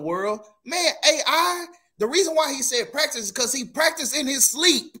AI of the world. Man, AI, The reason why he said practice is because he practiced in his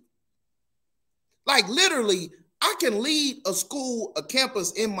sleep. Like literally, I can lead a school, a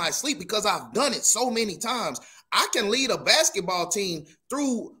campus in my sleep because I've done it so many times. I can lead a basketball team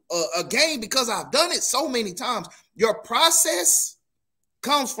through a game because I've done it so many times. Your process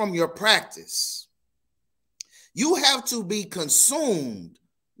comes from your practice. You have to be consumed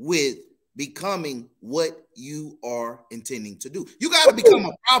with becoming what you are intending to do. You got to become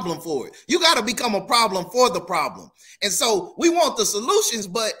a problem for it. You got to become a problem for the problem. And so we want the solutions,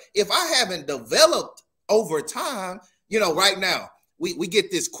 but if I haven't developed over time, you know, right now, we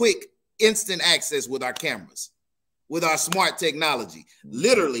get this quick instant access with our cameras, with our smart technology.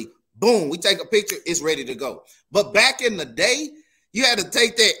 Literally, boom, we take a picture, it's ready to go. But back in the day, you had to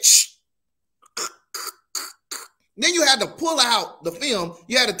take that, then you had to pull out the film.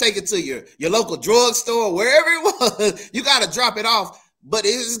 You had to take it to your local drugstore, wherever it was. You got to drop it off, but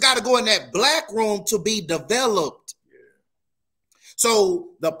it's got to go in that black room to be developed. Yeah. So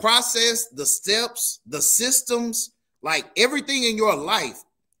the process, the steps, the systems, like everything in your life,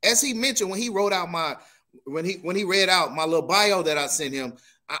 as he mentioned when he wrote out when he read out my little bio that I sent him,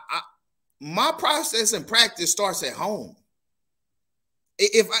 my process and practice starts at home.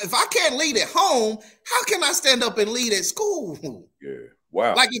 If I can't lead at home, how can I stand up and lead at school? Yeah.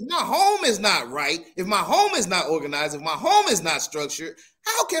 Wow. Like if my home is not right, if my home is not organized, if my home is not structured,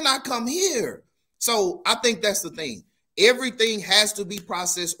 how can I come here? So I think that's the thing. Everything has to be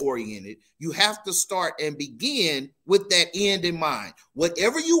process oriented. You have to start and begin with that end in mind.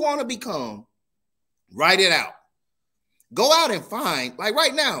 Whatever you want to become, write it out. Go out and find, like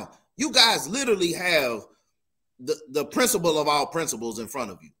right now, you guys literally have the principle of all principles in front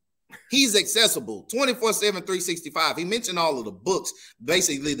of you. He's accessible 24/7, 365. He mentioned all of the books,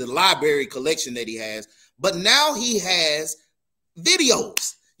 basically the library collection that he has, but now he has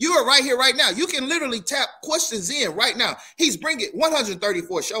videos. You are right here, right now. You can literally tap questions in right now. He's bringing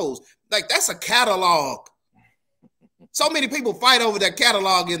 134 shows. Like that's a catalog. So many people fight over that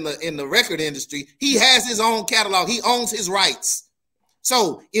catalog in the record industry. He has his own catalog. He owns his rights.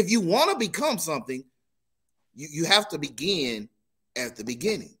 So if you want to become something, you have to begin at the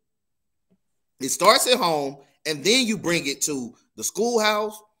beginning. It starts at home, and then you bring it to the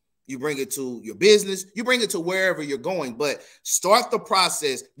schoolhouse, you bring it to your business, you bring it to wherever you're going, but start the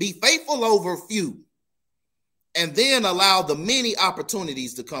process, be faithful over few, and then allow the many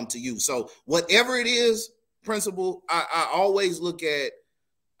opportunities to come to you. So whatever it is, principal, I always look at,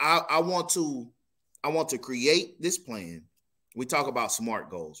 I want to create this plan. We talk about SMART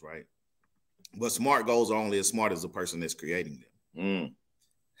goals, right? But SMART goals are only as smart as the person that's creating them.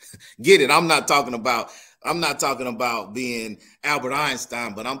 Get it? I'm not talking about being Albert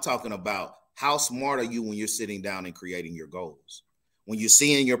Einstein, but I'm talking about how smart are you when you're sitting down and creating your goals? When you're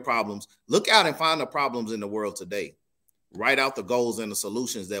seeing your problems, look out and find the problems in the world today. Write out the goals and the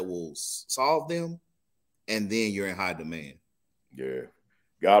solutions that will solve them, and then you're in high demand. Yeah,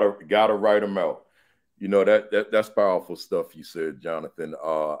 gotta write them out. You know, that's powerful stuff you said, Jonathan.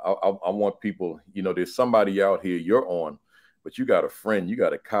 I want people, you know, there's somebody out here you're on, but you got a friend, you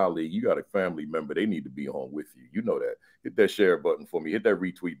got a colleague, you got a family member. They need to be on with you. You know that. Hit that share button for me. Hit that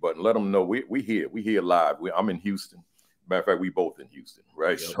retweet button. Let them know we here live. I'm in Houston. Matter of fact, we both in Houston,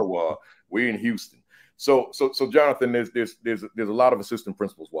 right? Yep. So we're in Houston. So Jonathan, there's a lot of assistant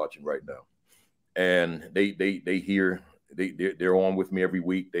principals watching right now, and they hear. They're on with me every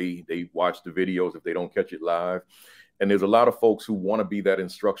week. They watch the videos if they don't catch it live. And there's a lot of folks who want to be that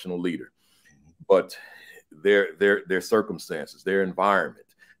instructional leader, but their circumstances, their environment,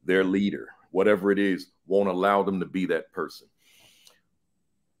 their leader, whatever it is, won't allow them to be that person.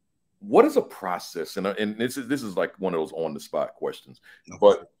 What is a process? And this is like one of those on the spot questions. Okay.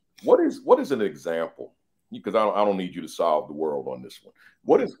 But what is an example? Because I don't need you to solve the world on this one.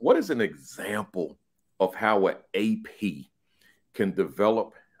 What is an example of how an AP can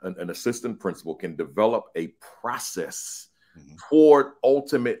develop, an assistant principal can develop a process toward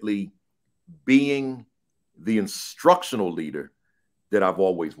ultimately being the instructional leader that I've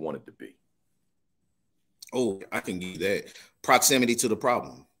always wanted to be? Oh, I can give you that. Proximity to the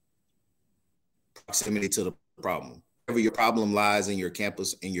problem. Proximity to the problem. Wherever your problem lies in your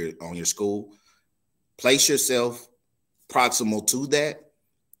campus, on your school, place yourself proximal to that,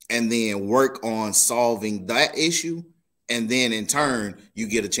 and then work on solving that issue. And then in turn, you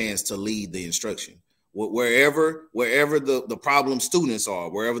get a chance to lead the instruction. Wherever the problem students are,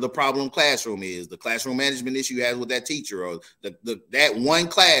 wherever the problem classroom is, the classroom management issue you have with that teacher, or that one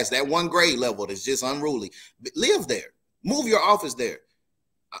class, that one grade level that's just unruly, live there. Move your office there.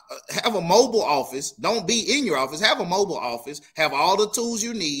 Have a mobile office. Don't be in your office. Have a mobile office. Have all the tools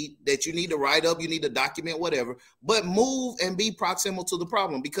you need to write up, you need to document, whatever. But move and be proximal to the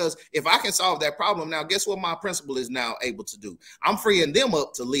problem. Because if I can solve that problem, now guess what my principal is now able to do? I'm freeing them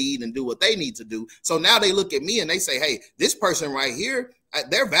up to lead and do what they need to do. So now they look at me and they say, hey, this person right here,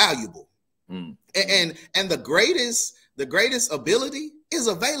 they're valuable. And the greatest ability is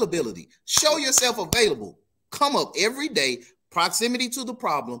availability. Show yourself available. Come up every day. Proximity to the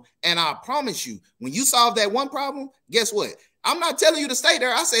problem, and I promise you, when you solve that one problem, guess what? I'm not telling you to stay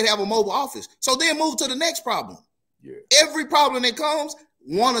there. I said have a mobile office. So then move to the next problem. Yeah. Every problem that comes,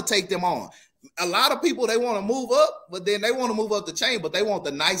 want to take them on. A lot of people, they want to move up, but then they want to move up the chain, but they want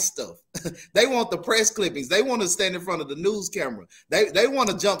the nice stuff. They want the press clippings. They want to stand in front of the news camera. They want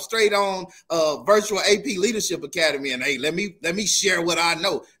to jump straight on virtual AP Leadership Academy and, hey, let me share what I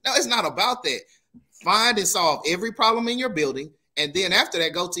know. No, it's not about that. Find and solve every problem in your building, and then after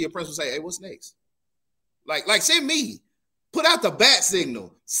that, go to your principal and say, hey, what's next? Like send me. Put out the bat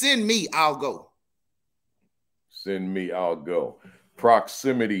signal. Send me, I'll go. Send me, I'll go.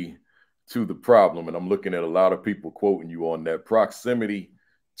 Proximity to the problem. And I'm looking at a lot of people quoting you on that. Proximity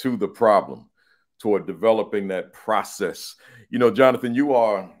to the problem, toward developing that process. You know, Jonathan, you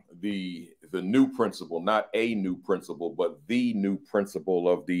are the new principal, not a new principal, but the new principal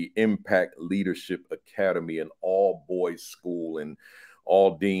of the Impact Leadership Academy, an all-boys school in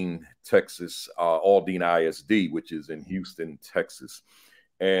Aldine, Texas, Aldine ISD, which is in Houston, Texas.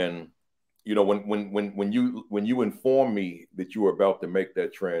 And you know, when you informed me that you were about to make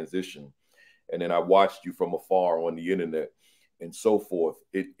that transition, and then I watched you from afar on the internet and so forth,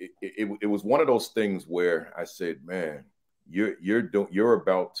 it was one of those things where I said, man, you're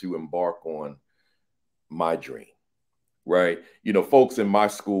about to embark on my dream, right? You know, folks in my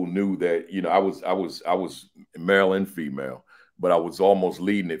school knew that, you know, I was male and female, but I was almost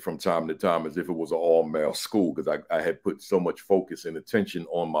leading it from time to time as if it was an all male school, because I had put so much focus and attention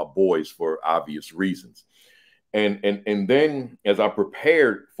on my boys for obvious reasons. And then as I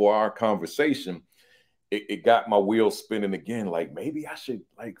prepared for our conversation, it got my wheels spinning again. Like, maybe I should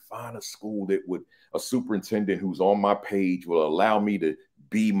find a school that would, a superintendent who's on my page will allow me to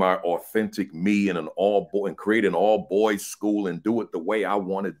be my authentic me in and create an all boys school and do it the way I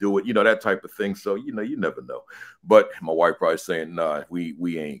want to do it. You know, that type of thing. So, you know, you never know. But my wife probably saying, nah,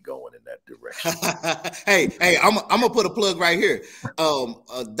 we ain't going in that direction. hey, I'm gonna put a plug right here.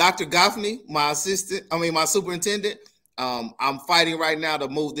 Dr. Goffney, my superintendent, I'm fighting right now to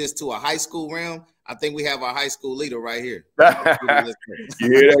move this to a high school realm. I think we have our high school leader right here. You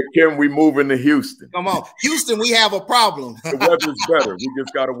hear that, Kim? We moving to Houston. Come on, Houston, we have a problem. The weather's better. We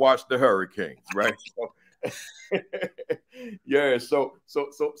just got to watch the hurricanes, right? Yeah. So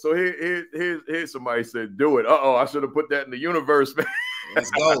here's somebody said, do it. I should have put that in the universe, man.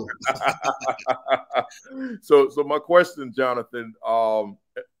 Let's go. So my question, Jonathan,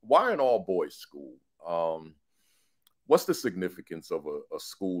 why an all boys school? What's the significance of a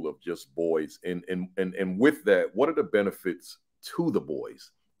school of just boys? And with that, what are the benefits to the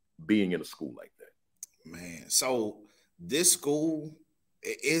boys being in a school like that? Man, so this school,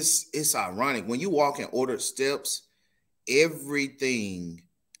 it's ironic. When you walk in ordered steps, everything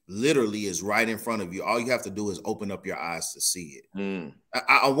literally is right in front of you. All you have to do is open up your eyes to see it.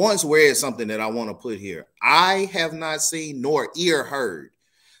 I once read something that I want to put here. I have not seen nor ear heard.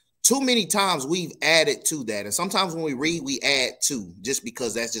 Too many times we've added to that. And sometimes when we read, we add to, just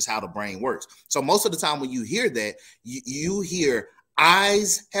because that's just how the brain works. So most of the time when you hear that, you hear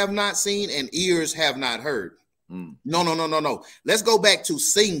eyes have not seen and ears have not heard. No. Let's go back to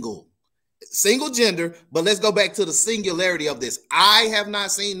single gender, but let's go back to the singularity of this. I have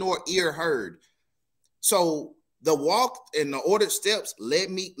not seen nor ear heard. So the walk and the ordered steps led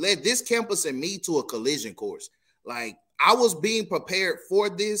this campus and me to a collision course. Like, I was being prepared for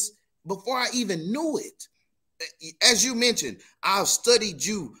this before I even knew it. As you mentioned, I've studied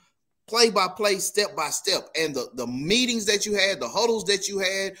you play by play, step by step, and the meetings that you had, the huddles that you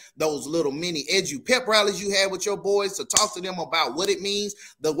had, those little mini edu pep rallies you had with your boys to talk to them about what it means,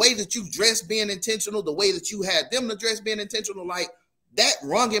 the way that you dress being intentional, the way that you had them to dress being intentional, like that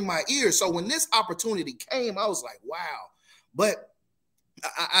rung in my ears. So when this opportunity came, I was like, wow. But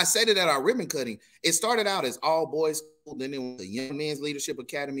I said it at our ribbon cutting. It started out as all boys school, then it was the Young Men's Leadership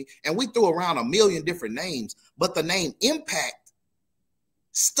Academy, and we threw around a million different names, but the name Impact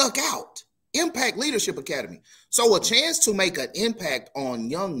stuck out. Impact Leadership Academy. So a chance to make an impact on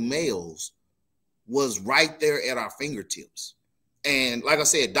young males was right there at our fingertips. And like I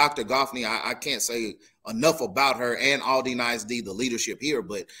said, Dr. Goffney, I can't say enough about her and Aldine ISD, the leadership here,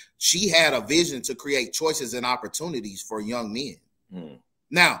 but she had a vision to create choices and opportunities for young men.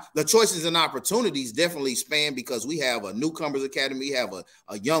 Now, the choices and opportunities definitely span because we have a newcomers academy, we have a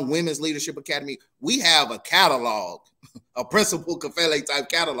young women's leadership academy, we have a catalog, a principal Kafele type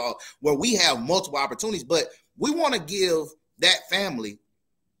catalog where we have multiple opportunities, but we want to give that family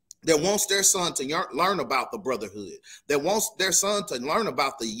that wants their son to learn about the brotherhood, that wants their son to learn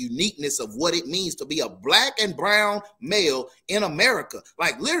about the uniqueness of what it means to be a black and brown male in America.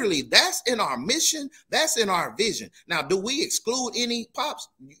 Like literally, that's in our mission. That's in our vision. Now, do we exclude any pops?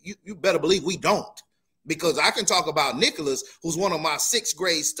 You better believe we don't. Because I can talk about Nicholas, who's one of my 6th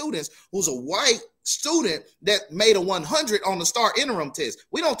grade students, who's a white student that made a 100 on the STAR interim test.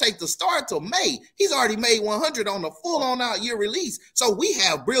 We don't take the STAR until May. He's already made 100 on the full on out year release. So we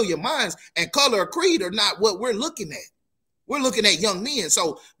have brilliant minds, and color or creed are not what we're looking at. We're looking at young men.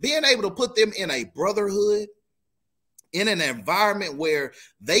 So being able to put them in a brotherhood, in an environment where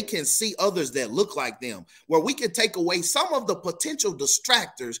they can see others that look like them, where we can take away some of the potential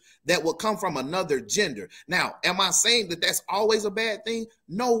distractors that will come from another gender. Now, am I saying that that's always a bad thing?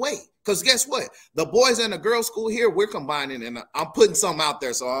 No way. Because guess what? The boys and the girls school here, we're combining, and I'm putting something out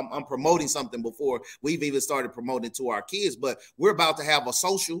there. So I'm promoting something before we've even started promoting to our kids. But we're about to have a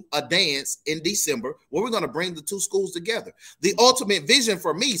dance in December where we're going to bring the 2 schools together. The ultimate vision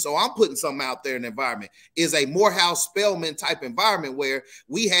for me, so I'm putting something out there in the environment, is a Morehouse Spelman type environment where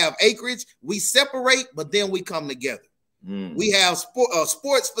we have acreage, we separate, but then we come together. We have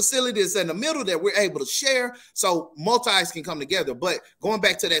sports facilities in the middle that we're able to share so multis can come together. But going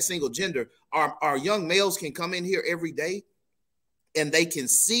back to that single gender, our young males can come in here every day and they can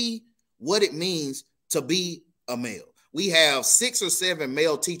see what it means to be a male. We have 6 or 7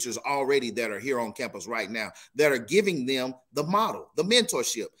 male teachers already that are here on campus right now that are giving them the model, the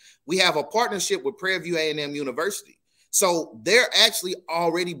mentorship. We have a partnership with Prairie View A&M University. So they're actually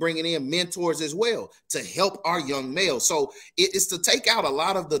already bringing in mentors as well to help our young males. So it's to take out a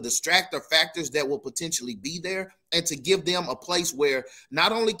lot of the distractor factors that will potentially be there and to give them a place where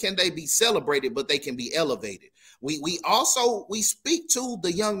not only can they be celebrated, but they can be elevated. We also speak to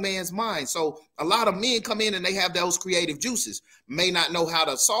the young man's mind. So a lot of men come in and they have those creative juices, may not know how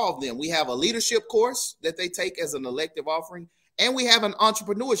to solve them. We have a leadership course that they take as an elective offering, and we have an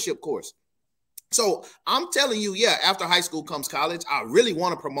entrepreneurship course. So I'm telling you, yeah, after high school comes college. I really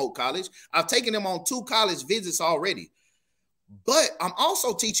want to promote college. I've taken them on 2 college visits already. But I'm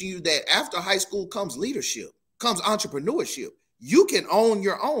also teaching you that after high school comes leadership, comes entrepreneurship. You can own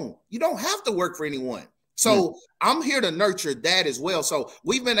your own. You don't have to work for anyone. So I'm here to nurture that as well. So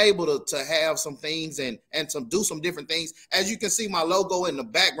we've been able to have some things and to do some different things. As you can see, my logo in the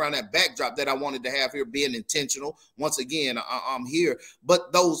background, that backdrop that I wanted to have here, being intentional. Once again, I'm here.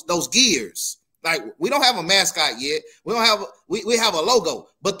 But those gears, like we don't have a mascot yet. We don't have we have a logo,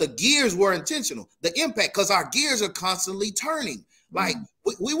 but the gears were intentional. The impact, because our gears are constantly turning. Like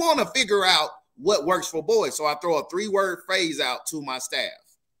we want to figure out what works for boys. So I throw a 3-word phrase out to my staff.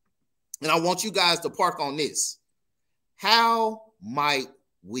 And I want you guys to park on this. How might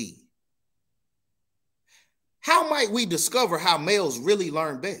we discover how males really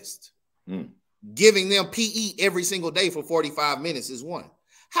learn best? Giving them PE every single day for 45 minutes is one.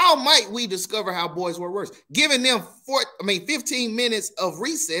 How might we discover how boys were worse? Giving them 15 minutes of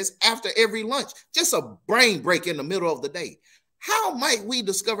recess after every lunch, just a brain break in the middle of the day. How might we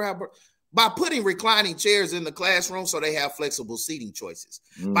discover how? By putting reclining chairs in the classroom so they have flexible seating choices.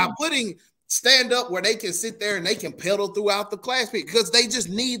 By putting stand up where they can sit there and they can pedal throughout the class because they just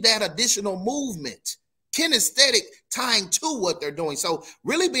need that additional movement, kinesthetic tying to what they're doing. So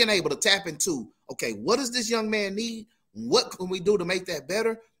really being able to tap into, okay, what does this young man need? What can we do to make that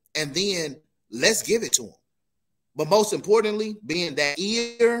better? And then let's give it to him. But most importantly, being that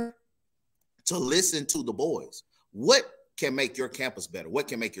ear to listen to the boys. What can make your campus better? What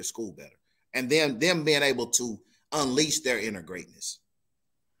can make your school better? And then them being able to unleash their inner greatness.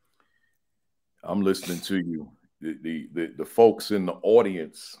 I'm listening to you. The folks in the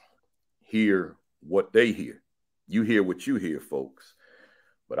audience hear what they hear. You hear what you hear, folks.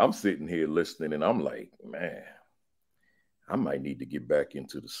 But I'm sitting here listening and I'm like, man, I might need to get back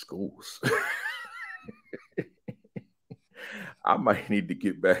into the schools. I might need to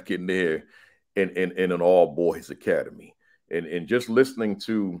get back in there in an all boys academy and just listening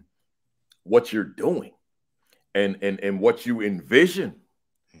to what you're doing and what you envision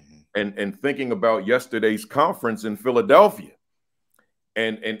and thinking about yesterday's conference in Philadelphia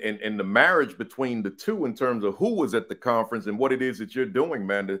and the marriage between the two in terms of who was at the conference and what it is that you're doing,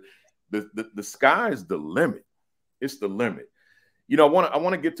 man. The sky's the limit. It's the limit. You know, I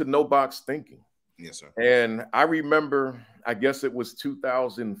want to get to no box thinking. Yes, sir. And I remember, I guess it was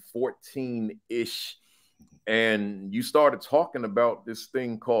 2014-ish. And you started talking about this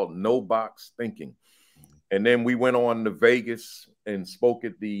thing called no box thinking. And then we went on to Vegas and spoke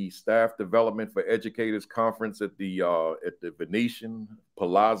at the Staff Development for Educators Conference at the Venetian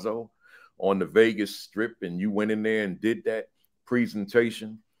Palazzo on the Vegas Strip. And you went in there and did that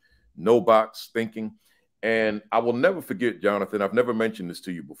presentation, no box thinking. And I will never forget, Jonathan, I've never mentioned this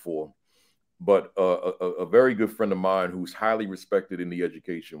to you before, but a very good friend of mine who's highly respected in the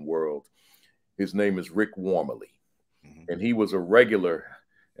education world, his name is Rick Wormley. And he was a regular,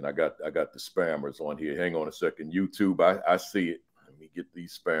 and I got the spammers on here. Hang on a second. YouTube, I see it. Let me get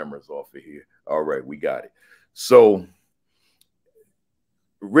these spammers off of here. All right, we got it. So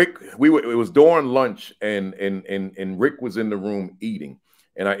Rick, it was during lunch, and Rick was in the room eating,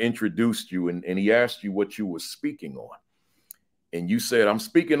 and I introduced you, and he asked you what you were speaking on. And you said, I'm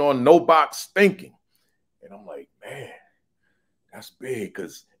speaking on no box thinking. And I'm like, man, that's big,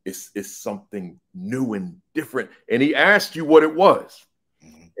 because it's something new and different. And he asked you what it was.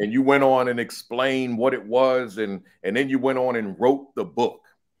 And you went on and explained what it was. And then you went on and wrote the book.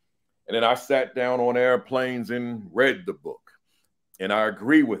 And then I sat down on airplanes and read the book. And I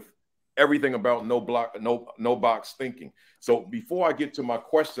agree with everything about no box thinking. So before I get to my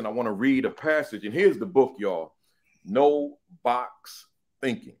question, I want to read a passage. And here's the book, y'all. No Box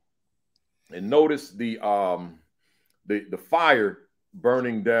Thinking. And notice the fire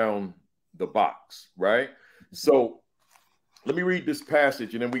burning down the box, right? So let me read this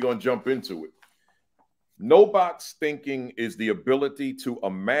passage and then we're going to jump into it. No box thinking is the ability to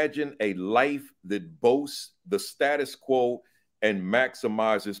imagine a life that boasts the status quo and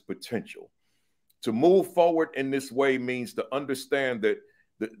maximizes potential. To move forward in this way means to understand that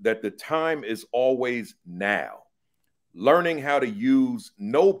the time is always now. Learning how to use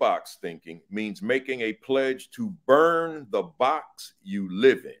no box thinking means making a pledge to burn the box you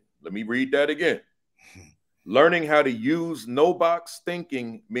live in. Let me read that again. Learning how to use no box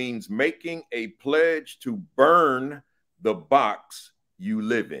thinking means making a pledge to burn the box you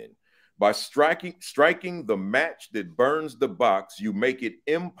live in. By striking the match that burns the box, you make it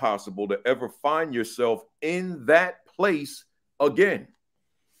impossible to ever find yourself in that place again.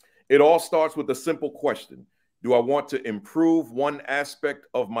 It all starts with a simple question. Do I want to improve one aspect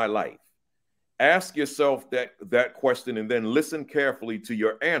of my life? Ask yourself that question and then listen carefully to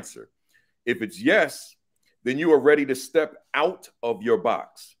your answer. If it's yes, then you are ready to step out of your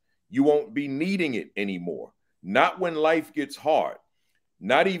box. You won't be needing it anymore. Not when life gets hard.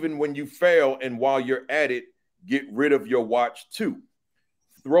 Not even when you fail, and while you're at it, get rid of your watch too.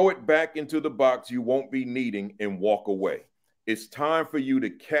 Throw it back into the box you won't be needing and walk away. It's time for you to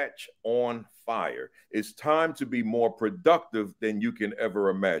catch on fire. It's time to be more productive than you can ever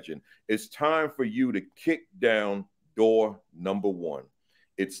imagine. It's time for you to kick down door number one.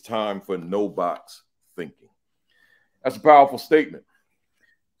 It's time for no box thinking. That's a powerful statement.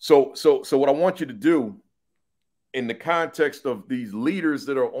 So what I want you to do in the context of these leaders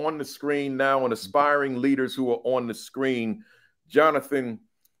that are on the screen now and aspiring leaders who are on the screen, Jonathan,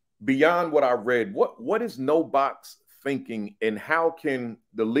 beyond what I read, what is no box thinking, and how can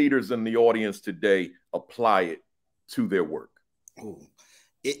the leaders in the audience today apply it to their work? Ooh.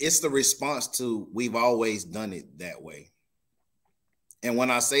 It's the response to, we've always done it that way. And when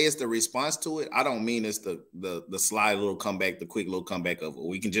I say it's the response to it, I don't mean it's the sly little comeback, the quick little comeback of,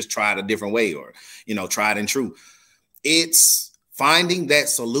 we can just try it a different way, or, tried and true. It's finding that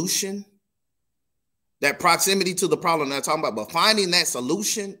solution, that proximity to the problem that I'm talking about, but finding that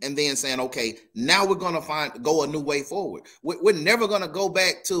solution and then saying, okay, now we're going to go a new way forward. We're never going to go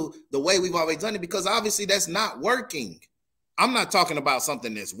back to the way we've always done it, because obviously that's not working. I'm not talking about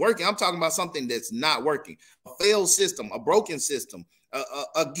something that's working. I'm talking about something that's not working. A failed system, a broken system,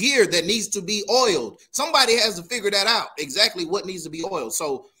 a gear that needs to be oiled. Somebody has to figure that out, exactly what needs to be oiled.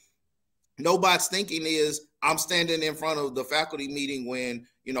 So no box thinking is, I'm standing in front of the faculty meeting when,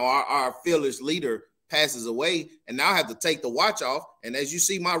 our fearless leader passes away, and now I have to take the watch off. And as you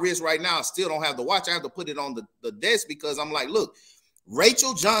see my wrist right now, I still don't have the watch. I have to put it on the desk, because I'm like, look,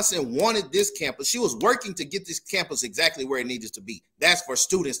 Rachel Johnson wanted this campus. She was working to get this campus exactly where it needed to be. That's for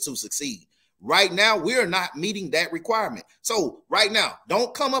students to succeed. Right now, we're not meeting that requirement. So right now,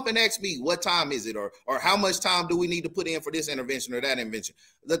 don't come up and ask me what time is it, or how much time do we need to put in for this intervention or that intervention.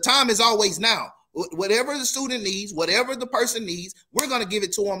 The time is always now. Whatever the student needs, whatever the person needs, we're going to give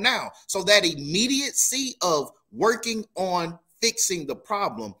it to them now. So that immediacy of working on fixing the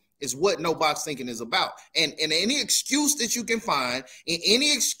problem is what no box thinking is about. And any excuse that you can find, and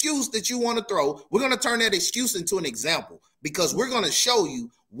any excuse that you want to throw, we're going to turn that excuse into an example, because we're going to show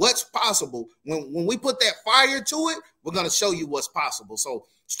you what's possible. When we put that fire to it, we're going to show you what's possible. So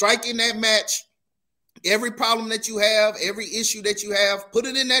striking that match Every problem that you have, every issue that you have, put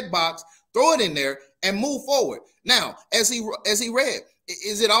it in that box, throw it in there, and move forward. Now, as he read,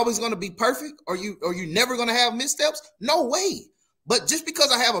 is it always going to be perfect? Are you never going to have missteps? No way. But just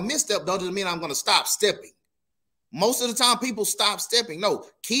because I have a misstep doesn't mean I'm going to stop stepping. Most of the time, people stop stepping. No,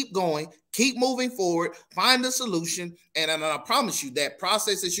 keep going, keep moving forward, find a solution. And I promise you that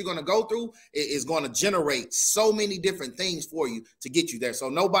process that you're going to go through is going to generate so many different things for you to get you there. So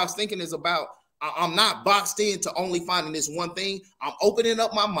no box thinking is about, I'm not boxed in to only finding this one thing. I'm opening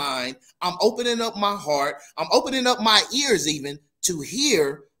up my mind. I'm opening up my heart. I'm opening up my ears even to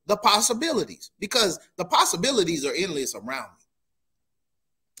hear the possibilities, because the possibilities are endless around me.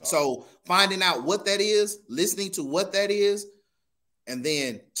 So finding out what that is, listening to what that is, and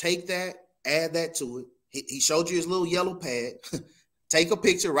then take that, add that to it. He showed you his little yellow pad. Take a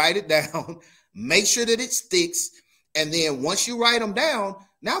picture, write it down, make sure that it sticks. And then once you write them down,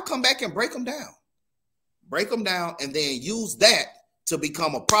 now come back and break them down. Break them down and then use that to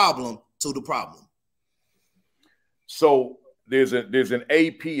become a problem to the problem. So there's an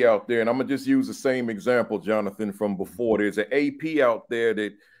AP out there, and I'm going to just use the same example, Jonathan, from before. There's an AP out there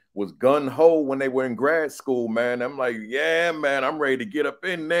that was gun-ho when they were in grad school, man. I'm like, yeah, man, I'm ready to get up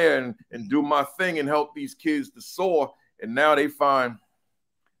in there and do my thing and help these kids to soar. And now they find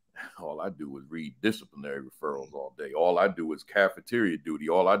all I do is read disciplinary referrals all day. All I do is cafeteria duty.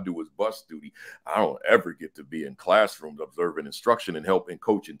 All I do is bus duty. I don't ever get to be in classrooms observing instruction and helping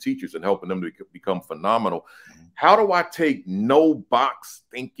coaching teachers and helping them to become phenomenal. How do I take no box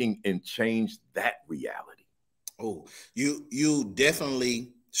thinking and change that reality? Oh, you definitely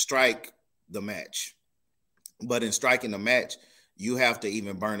strike the match. But in striking the match, you have to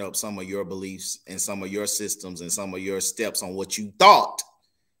even burn up some of your beliefs and some of your systems and some of your steps on what you thought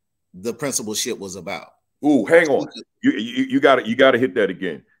the principalship was about. Ooh, hang on. You got to hit that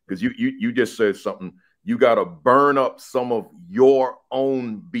again, because you just said something. You got to burn up some of your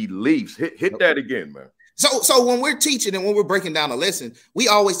own beliefs. Hit that again, man. So when we're teaching and when we're breaking down a lesson, we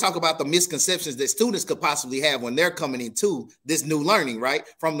always talk about the misconceptions that students could possibly have when they're coming into this new learning, right?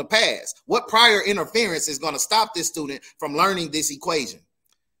 From the past. What prior interference is going to stop this student from learning this equation?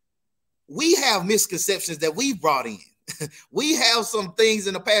 We have misconceptions that we've brought in. We have some things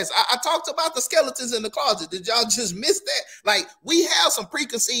in the past. I talked about the skeletons in the closet. Did y'all just miss that? Like, we have some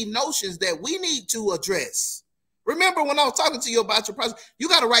preconceived notions that we need to address. Remember when I was talking to you about your process, you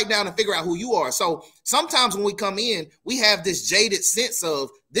got to write down and figure out who you are. So sometimes when we come in, we have this jaded sense of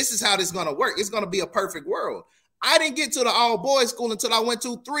this is how this is going to work. It's going to be a perfect world. I didn't get to the all boys school until I went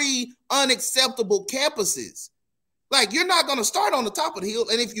to 3 unacceptable campuses. Like, you're not going to start on the top of the hill.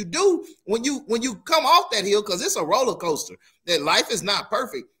 And if you do, when you come off that hill, because it's a roller coaster, that life is not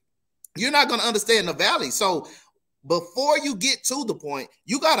perfect, you're not going to understand the valley. So before you get to the point,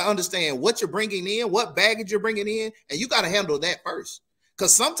 you got to understand what you're bringing in, what baggage you're bringing in, and you got to handle that first.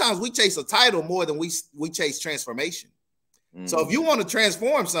 Because sometimes we chase a title more than we chase transformation. So if you want to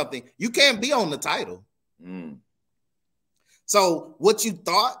transform something, you can't be on the title. So what you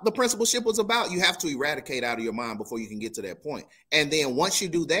thought the principalship was about, you have to eradicate out of your mind before you can get to that point. And then once you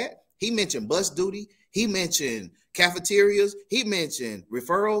do that, he mentioned bus duty. He mentioned cafeterias. He mentioned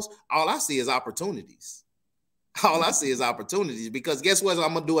referrals. All I see is opportunities. All I see is opportunities, because guess what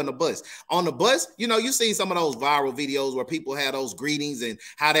I'm going to do on the bus? On the bus, you know, you've seen some of those viral videos where people have those greetings and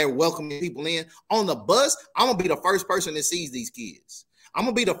how they're welcoming people in. On the bus, I'm going to be the first person that sees these kids. I'm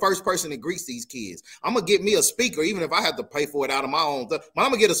going to be the first person that greets these kids. I'm going to get me a speaker, even if I have to pay for it out of my own. But I'm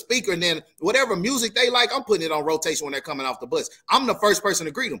going to get a speaker, and then whatever music they like, I'm putting it on rotation when they're coming off the bus. I'm the first person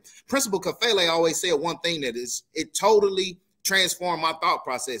to greet them. Principal Kafele always said one thing that is, it totally transformed my thought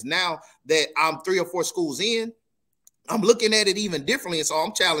process. Now that I'm 3 or 4 schools in, I'm looking at it even differently. And so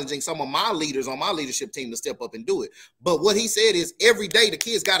I'm challenging some of my leaders on my leadership team to step up and do it. But what he said is every day the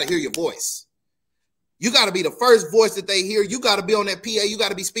kids got to hear your voice. You got to be the first voice that they hear. You got to be on that PA. You got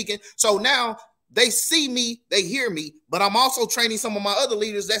to be speaking. So now they see me, they hear me, but I'm also training some of my other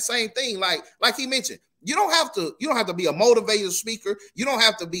leaders that same thing. Like he mentioned, you don't have to be a motivated speaker. You don't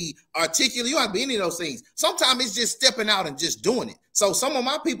have to be articulate. You don't have to be any of those things. Sometimes it's just stepping out and just doing it. So some of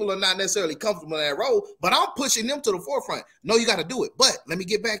my people are not necessarily comfortable in that role, but I'm pushing them to the forefront. No, you got to do it. But let me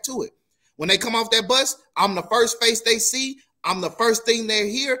get back to it. When they come off that bus, I'm the first face they see. I'm the first thing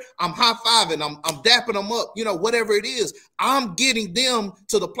they hear. I'm high-fiving. I'm dapping them up. You know, whatever it is, I'm getting them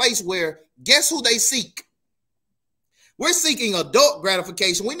to the place where guess who they seek? We're seeking adult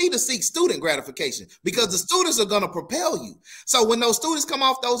gratification. We need to seek student gratification because the students are going to propel you. So when those students come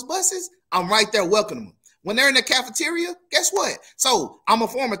off those buses, I'm right there welcoming them. When they're in the cafeteria, guess what? So I'm a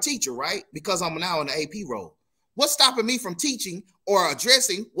former teacher, right? Because I'm now in the AP role. What's stopping me from teaching or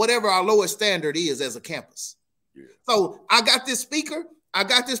addressing whatever our lowest standard is as a campus? Yeah. So I got this speaker, I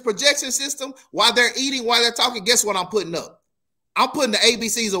got this projection system. While they're eating, while they're talking, guess what I'm putting up? I'm putting the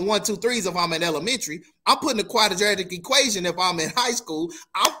ABCs of 1, 2, 3s if I'm in elementary. I'm putting the quadratic equation if I'm in high school.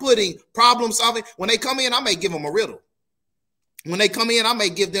 I'm putting problem solving. When they come in, I may give them a riddle. When they come in, I may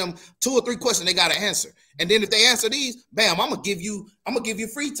give them 2 or 3 questions they got to answer. And then if they answer these, bam, I'm gonna give you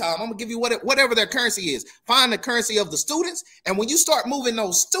free time. I'm gonna give you whatever their currency is. Find the currency of the students. And when you start moving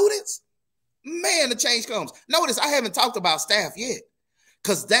those students, man, the change comes. Notice I haven't talked about staff yet,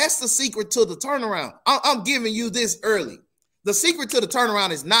 because that's the secret to the turnaround. I'm giving you this early. The secret to the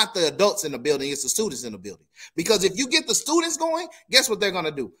turnaround is not the adults in the building, it's the students in the building. Because if you get the students going, guess what they're going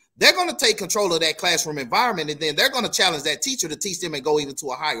to do? They're going to take control of that classroom environment, and then they're going to challenge that teacher to teach them and go even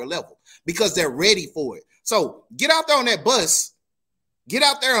to a higher level because they're ready for it. So get out there on that bus, get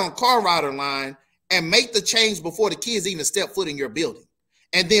out there on car rider line, and make the change before the kids even step foot in your building.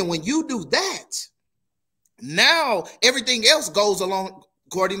 And then when you do that, now everything else goes along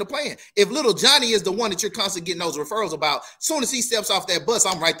according to plan. If little Johnny is the one that you're constantly getting those referrals about, as soon as he steps off that bus,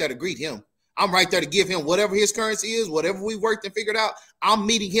 I'm right there to greet him. I'm right there to give him whatever his currency is, whatever we worked and figured out. I'm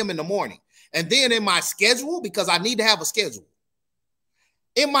meeting him in the morning. And then in my schedule, because I need to have a schedule.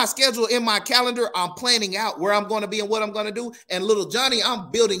 In my schedule, in my calendar, I'm planning out where I'm going to be and what I'm going to do. And little Johnny,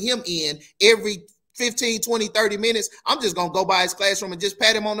 I'm building him in every 15, 20, 30 minutes. I'm just going to go by his classroom and just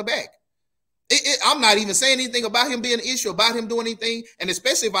pat him on the back. I'm not even saying anything about him being an issue, about him doing anything. And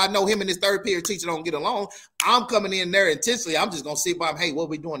especially if I know him and his third period teacher don't get along, I'm coming in there intentionally. I'm just going to sit by him. Hey, what are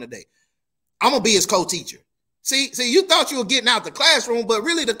we doing today? I'm going to be his co-teacher. See, you thought you were getting out the classroom, but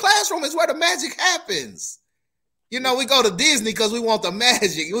really the classroom is where the magic happens. You know, we go to Disney because we want the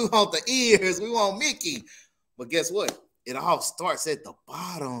magic. We want the ears. We want Mickey. But guess what? It all starts at the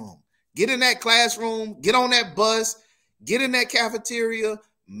bottom. Get in that classroom. Get on that bus. Get in that cafeteria.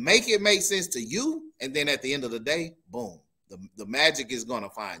 Make it make sense to you, and then at the end of the day, boom, the magic is going to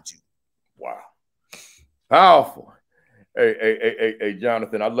find you. Wow. Powerful. Hey,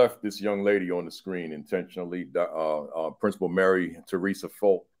 Jonathan, I left this young lady on the screen intentionally, Principal Mary Teresa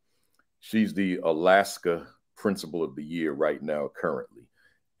Folk. She's the Alaska Principal of the Year right now currently,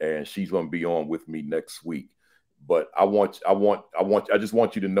 and she's going to be on with me next week. But I just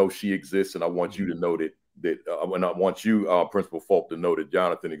want you to know she exists, and I want you to know that when I want you, Principal Folk, to know that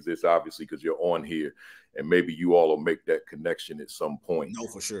Jonathan exists, obviously, because you're on here, and maybe you all will make that connection at some point. No,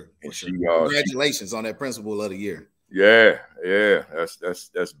 for sure. And sure. Congratulations on that Principal of the Year. Yeah,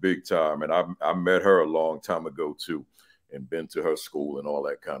 that's big time. And I met her a long time ago too, and been to her school and all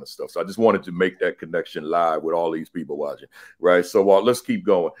that kind of stuff. So I just wanted to make that connection live with all these people watching, right? So let's keep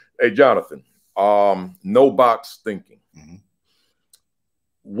going. Hey, Jonathan, no box thinking. Mm-hmm.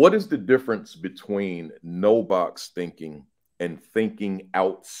 What is the difference between no box thinking and thinking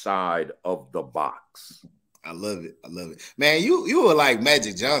outside of the box? I love it. I love it. Man, you were like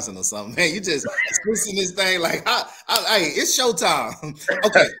Magic Johnson or something, man. You just twisting this thing like, hey, it's showtime.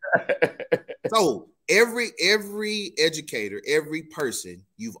 Okay. So every educator, every person,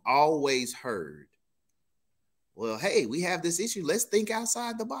 you've always heard, well, hey, we have this issue. Let's think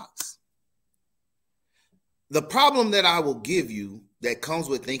outside the box. The problem that I will give you that comes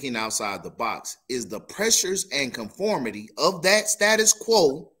with thinking outside the box is the pressures and conformity of that status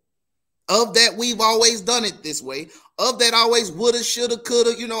quo, of that we've always done it this way, of that always woulda, shoulda,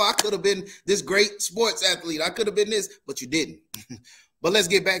 coulda. You know, I could have been this great sports athlete. I could have been this, but you didn't. But let's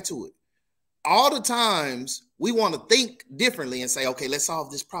get back to it. All the times we want to think differently and say, okay, let's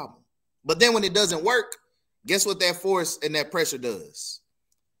solve this problem. But then when it doesn't work, guess what that force and that pressure does?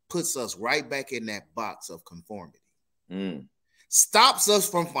 Puts us right back in that box of conformity. Stops us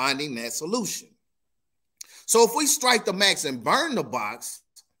from finding that solution. So if we strike the max and burn the box,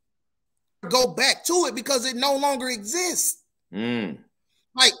 go back to it because it no longer exists.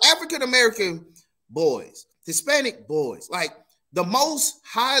 Like African-American boys, Hispanic boys, like the most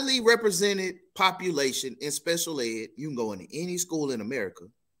highly represented population in special ed, you can go into any school in America,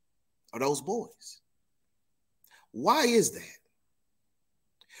 are those boys. Why is that?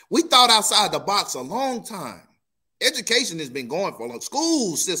 We thought outside the box a long time. Education has been going for a long time.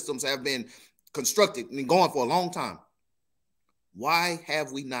 School systems have been constructed and going for a long time. Why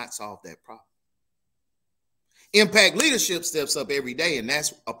have we not solved that problem? Impact leadership steps up every day, and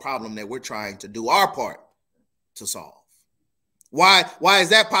that's a problem that we're trying to do our part to solve. Why is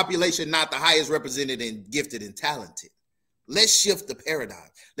that population not the highest represented and gifted and talented? Let's shift the paradigm.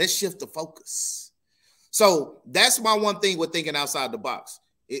 Let's shift the focus. So that's my one thing with thinking outside the box.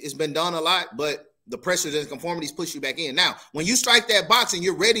 It's been done a lot, but the pressures and conformities push you back in. Now, when you strike that box and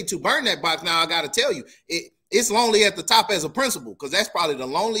you're ready to burn that box, now I got to tell you, it's lonely at the top as a principal, because that's probably the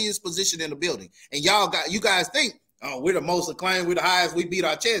loneliest position in the building. And you guys think, oh, we're the most acclaimed, we're the highest, we beat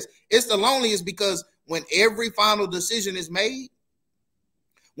our chest. It's the loneliest because when every final decision is made,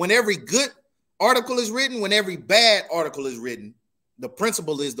 when every good article is written, when every bad article is written, the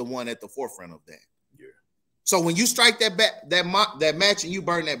principal is the one at the forefront of that. Yeah. So when you strike that match and you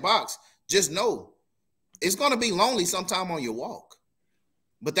burn that box, just know it's going to be lonely sometime on your walk.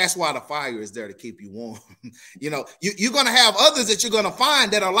 But that's why the fire is there to keep you warm. You know, you're going to have others that you're going to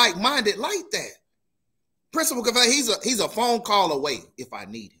find that are like-minded like that. Principal Kafele, he's a phone call away if I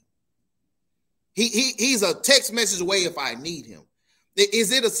need him. He's a text message away if I need him.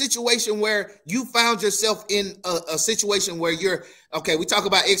 Is it a situation where you found yourself in a situation where you're, okay, we talk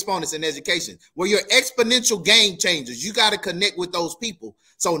about exponents in education, where you're exponential game changers. You got to connect with those people.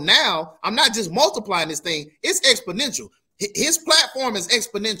 So now I'm not just multiplying this thing, it's exponential. His platform is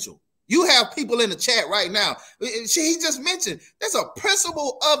exponential. You have people in the chat right now. He just mentioned there's a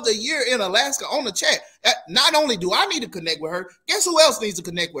principal of the year in Alaska on the chat. Not only do I need to connect with her, guess who else needs to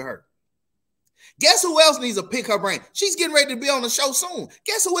connect with her? Guess who else needs to pick her brain? She's getting ready to be on the show soon.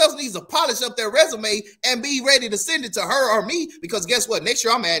 Guess who else needs to polish up their resume and be ready to send it to her or me? Because guess what? Next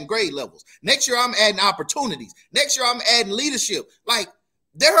year I'm adding grade levels. Next year I'm adding opportunities. Next year I'm adding leadership. Like,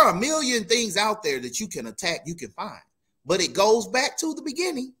 there are a million things out there that you can attack, you can find. But it goes back to the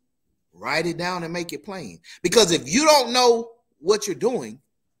beginning. Write it down and make it plain. Because if you don't know what you're doing,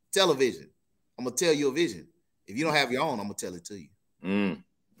 tell a vision. I'm going to tell you a vision. If you don't have your own, I'm going to tell it to you.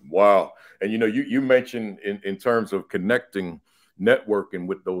 Wow. And, you know, you mentioned in terms of connecting, networking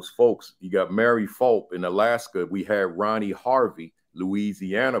with those folks, you got Mary Fulp in Alaska. We had Ronnie Harvey,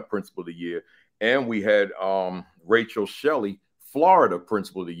 Louisiana Principal of the Year. And we had Rachel Shelley, Florida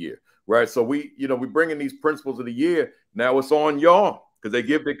Principal of the Year. Right. So we bring in these Principals of the Year. Now it's on y'all, because they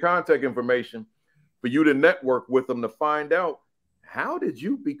give their contact information for you to network with them to find out, how did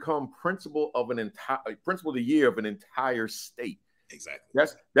you become principal of the year of an entire state? Exactly.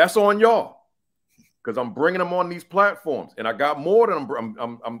 That's on y'all, because I'm bringing them on these platforms, and I got more than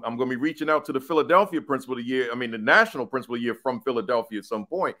I'm going to be reaching out to the Philadelphia Principal of the Year. I mean, the National Principal of the Year from Philadelphia at some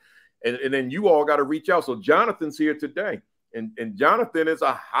point, and then you all got to reach out. So Jonathan's here today. And Jonathan is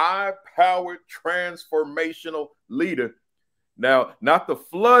a high-powered transformational leader. Now, not to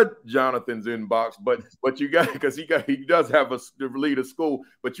flood Jonathan's inbox, but you got, because he does have a leader school.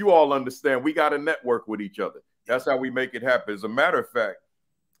 But you all understand, we got to network with each other. That's how we make it happen. As a matter of fact,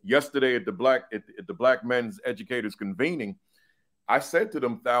 yesterday at the Black Men's Educators Convening, I said to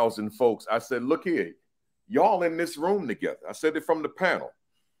them 1,000 folks, I said, look here, y'all in this room together. I said it from the panel.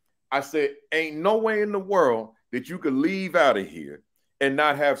 I said, ain't no way in the world that you could leave out of here and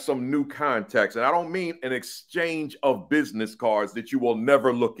not have some new contacts. And I don't mean an exchange of business cards that you will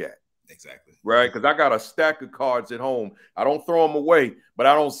never look at. Exactly. Right? Because I got a stack of cards at home. I don't throw them away, but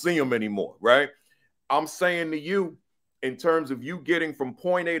I don't see them anymore. Right? I'm saying to you, in terms of you getting from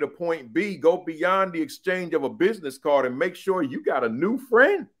point A to point B, go beyond the exchange of a business card and make sure you got a new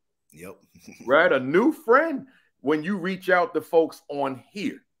friend. Yep. Right? A new friend when you reach out to folks on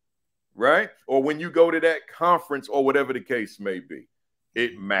here. Right? Or when you go to that conference or whatever the case may be,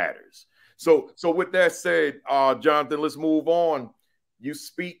 it matters. So with that said, Jonathan, let's move on. You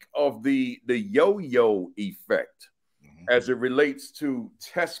speak of the yo-yo effect as it relates to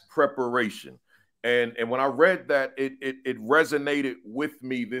test preparation. And when I read that, it resonated with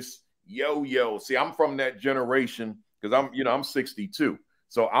me, this yo-yo. See, I'm from that generation because I'm 62.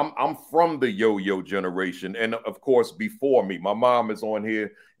 So I'm from the yo-yo generation. And of course, before me, my mom is on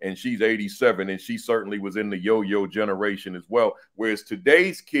here and she's 87, and she certainly was in the yo-yo generation as well. Whereas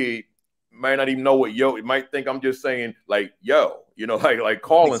today's kid might not even know what yo, it might think I'm just saying like, yo, like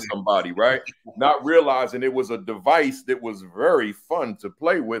calling somebody, right? Not realizing it was a device that was very fun to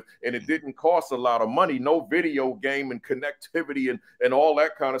play with, and it didn't cost a lot of money, no video game and connectivity and all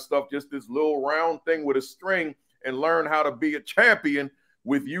that kind of stuff, just this little round thing with a string, and learn how to be a champion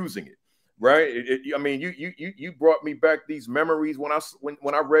with using it. Right. I mean, you brought me back these memories when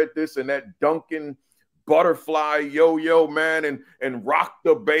I read this, and that Duncan butterfly yo-yo, man, and rock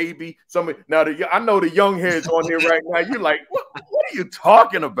the baby. Now I know the young heads on here right now. You're like, what are you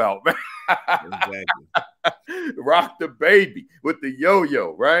talking about, man? Exactly. Rock the baby with the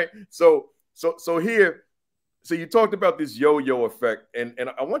yo-yo, right? So you talked about this yo-yo effect, and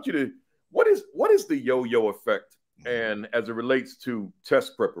I want you to, what is the yo-yo effect, and as it relates to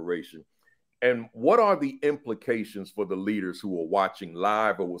test preparation? And what are the implications for the leaders who are watching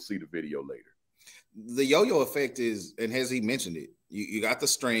live or will see the video later? The yo-yo effect is, and as he mentioned it, you got the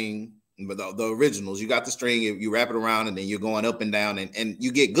string, But the originals, you got the string, you wrap it around, and then you're going up and down, and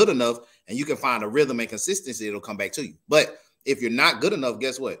you get good enough, and you can find a rhythm and consistency, it'll come back to you. But if you're not good enough,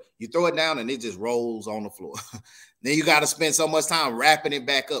 guess what? You throw it down, and it just rolls on the floor. Then you got to spend so much time wrapping it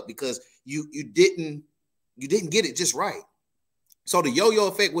back up because you didn't get it just right. So the yo-yo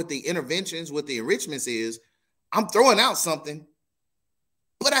effect with the interventions, with the enrichments is, I'm throwing out something,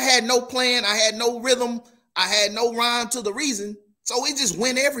 but I had no plan, I had no rhythm, I had no rhyme to the reason, so it just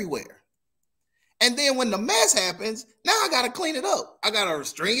went everywhere. And then when the mess happens, now I got to clean it up. I got to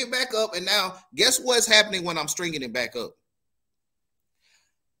string it back up. And now guess what's happening when I'm stringing it back up?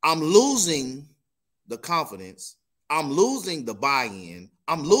 I'm losing the confidence. I'm losing the buy-in.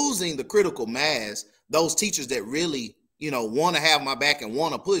 I'm losing the critical mass. Those teachers that really, want to have my back and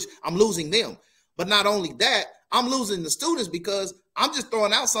want to push, I'm losing them. But not only that, I'm losing the students because I'm just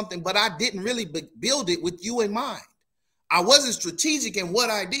throwing out something, but I didn't really build it with you in mind. I wasn't strategic in what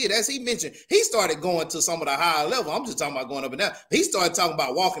I did. As he mentioned, he started going to some of the higher level. I'm just talking about going up and down. He started talking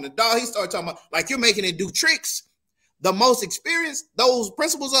about walking the dog. He started talking about like you're making it do tricks. The most experienced, those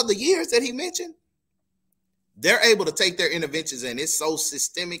principals of the years that he mentioned, they're able to take their interventions and it's so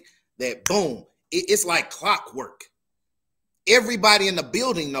systemic that boom, it's like clockwork. Everybody in the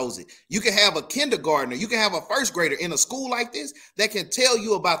building knows it. You can have a kindergartner, you can have a first grader in a school like this that can tell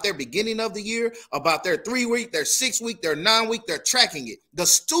you about their beginning of the year, about their 3-week, their 6-week, their 9-week, they're tracking it. The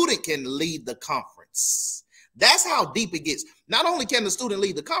student can lead the conference. That's how deep it gets. Not only can the student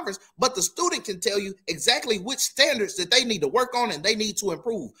lead the conference, but the student can tell you exactly which standards that they need to work on and they need to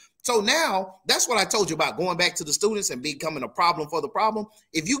improve. So now that's what I told you about going back to the students and becoming a problem for the problem.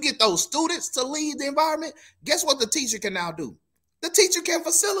 If you get those students to lead the environment, guess what the teacher can now do? The teacher can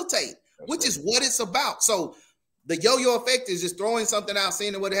facilitate, which is what it's about. So the yo-yo effect is just throwing something out,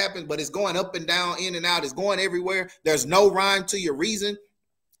 seeing what happens, but it's going up and down, in and out. It's going everywhere. There's no rhyme to your reason.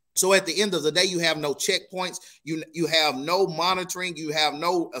 So at the end of the day, you have no checkpoints. You have no monitoring. You have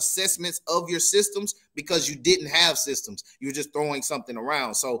no assessments of your systems because you didn't have systems. You're just throwing something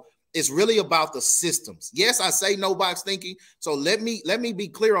around. So it's really about the systems. Yes, I say no box thinking. So let me be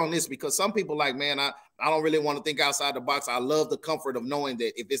clear on this because some people like, man, I don't really want to think outside the box. I love the comfort of knowing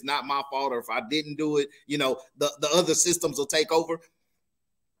that if it's not my fault or if I didn't do it, the other systems will take over.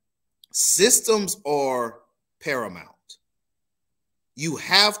 Systems are paramount. You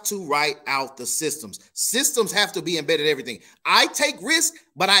have to write out the systems. Systems have to be embedded in everything. I take risk,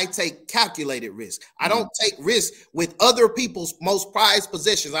 but I take calculated risk. I don't take risk with other people's most prized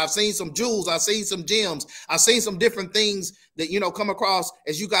possessions. I've seen some jewels. I've seen some gems. I've seen some different things that, come across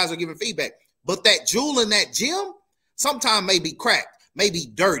as you guys are giving feedback. But that jewel and that gem sometimes may be cracked, maybe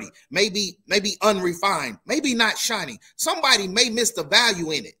dirty, maybe unrefined, maybe not shining. Somebody may miss the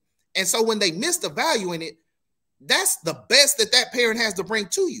value in it. And so when they miss the value in it, that's the best that parent has to bring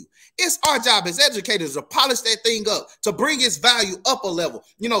to you. It's our job as educators to polish that thing up, to bring its value up a level.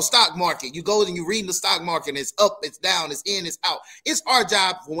 Stock market, you go and you read the stock market, and it's up, it's down, it's in, it's out. It's our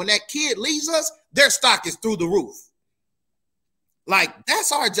job for when that kid leaves us, their stock is through the roof. Like,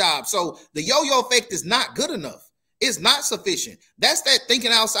 that's our job. So the yo-yo effect is not good enough. It's not sufficient. That's that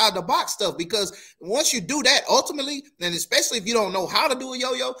thinking outside the box stuff, because once you do that, ultimately, and especially if you don't know how to do a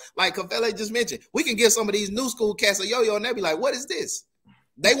yo-yo, like Kafele just mentioned, we can give some of these new school cats a yo-yo and they'll be like, what is this?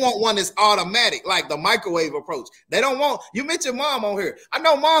 They want one that's automatic, like the microwave approach. They don't want, you mentioned mom on here. I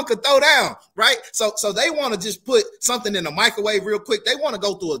know mom could throw down, right? So they want to just put something in the microwave real quick. They want to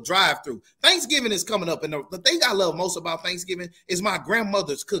go through a drive-through. Thanksgiving is coming up, and the thing I love most about Thanksgiving is my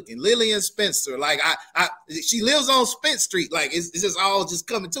grandmother's cooking, Lillian Spencer. Like she lives on Spence Street. Like it's just all just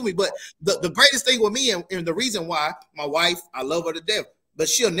coming to me. But the greatest thing with me, and the reason why, my wife, I love her to death, but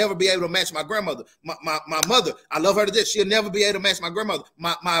she'll never be able to match my grandmother. My mother, I love her to death. She'll never be able to match my grandmother.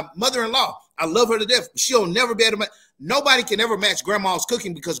 My mother-in-law, I love her to death. She'll never be able to match. Nobody can ever match grandma's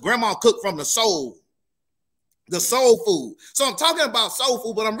cooking because grandma cooked from the soul food. So I'm talking about soul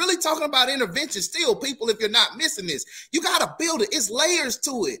food, but I'm really talking about intervention still, people, if you're not missing this. You got to build it. It's layers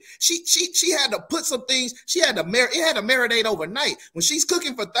to it. She had to put some things, it had to marinate overnight. When she's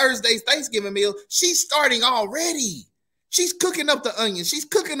cooking for Thursday's Thanksgiving meal, she's starting already. She's cooking up the onions. She's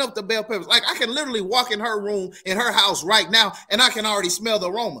cooking up the bell peppers. Like I can literally walk in her room, in her house right now, and I can already smell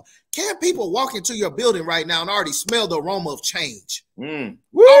the aroma. Can people walk into your building right now and already smell the aroma of change? Aroma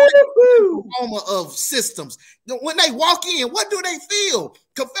of systems. When they walk in, what do they feel?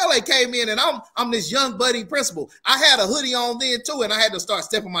 Kafele came in, and I'm this young buddy principal. I had a hoodie on then too, and I had to start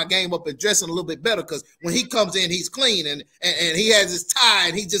stepping my game up and dressing a little bit better because when he comes in, he's clean and he has his tie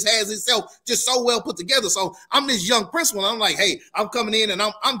and he just has himself just so well put together. So I'm this young principal. And I'm like, hey, I'm coming in and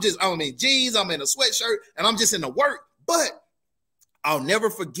I'm in jeans, I'm in a sweatshirt, and I'm just in the work. But I'll never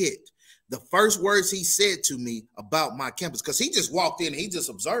forget the first words he said to me about my campus, because he just walked in and he just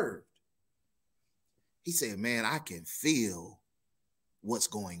observed. He said, man, I can feel what's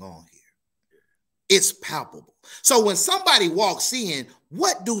going on here. It's palpable. So when somebody walks in,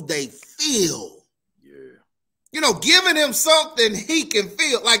 what do they feel? Yeah. You know, giving him something he can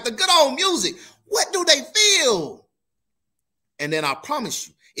feel, like the good old music. What do they feel? And then I promise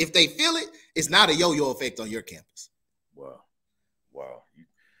you, if they feel it, it's not a yo-yo effect on your campus. Wow. Wow.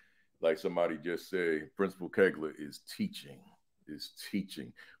 Like somebody just said, Principal Kegler is teaching.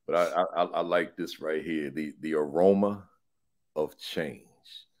 But I like this right here, the aroma of change,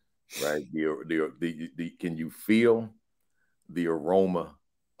 right? Can you feel the aroma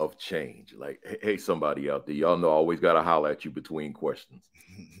of change? Like, hey, somebody out there, y'all know I always got to holler at you between questions.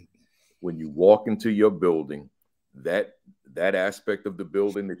 When you walk into your building, that aspect of the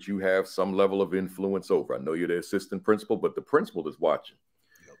building that you have some level of influence over. I know you're the assistant principal, but the principal is watching.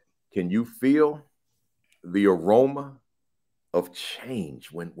 Yep. Can you feel the aroma of change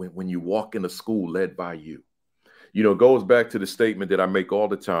when you walk in a school led by you? You know, it goes back to the statement that I make all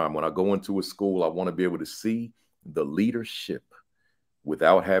the time. When I go into a school, I want to be able to see the leadership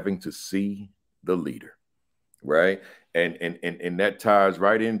without having to see the leader, right? And that ties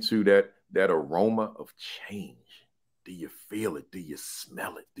right into that aroma of change. Do you feel it? Do you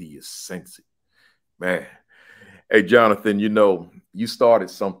smell it? Do you sense it? Man. Hey, Jonathan, you know, you started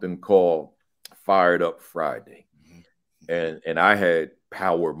something called Fired Up Friday. And I had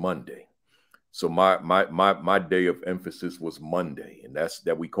Power Monday. So my day of emphasis was Monday. And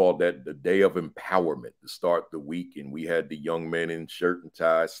that we called that the day of empowerment to start the week. And we had the young men in shirt and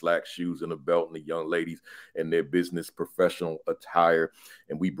tie, slack shoes and a belt, and the young ladies in their business professional attire.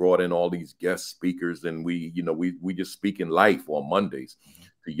 And we brought in all these guest speakers, and we just speak in life on Mondays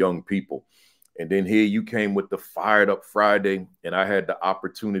to young people. And then here you came with the Fired Up Friday, and I had the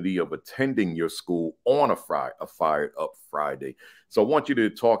opportunity of attending your school on a Fired Up Friday. So I want you to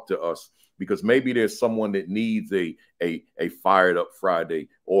talk to us, because maybe there's someone that needs a Fired Up Friday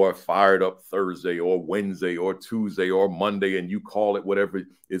or a Fired Up Thursday or Wednesday or Tuesday or Monday, and you call it whatever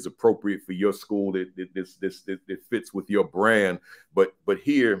is appropriate for your school that fits with your brand. But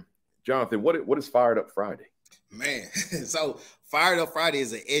here, Jonathan, what is Fired Up Friday? Man, so Fired Up Friday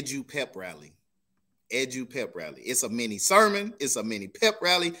is an edu pep rally. Pep rally. It's a mini sermon. It's a mini pep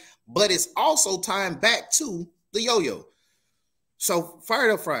rally, but it's also tying back to the yo-yo. So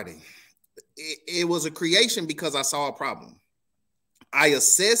Fired Up Friday, it was a creation because I saw a problem. I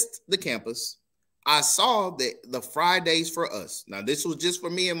assessed the campus. I saw that the Fridays for us, now this was just for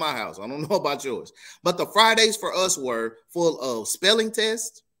me in my house, I don't know about yours, but the Fridays for us were full of spelling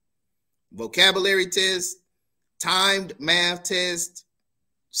tests, vocabulary tests, timed math tests,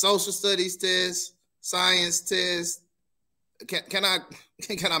 social studies tests, science tests. Can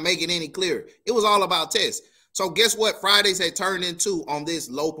I make it any clearer? It was all about tests. So guess what Fridays had turned into on this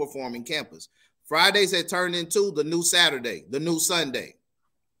low performing campus? Fridays had turned into the new Saturday, the new Sunday.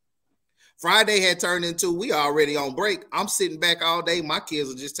 Friday had turned into, we already on break. I'm sitting back all day. My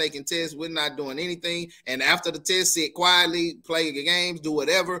kids are just taking tests. We're not doing anything. And after the test, sit quietly, play games, do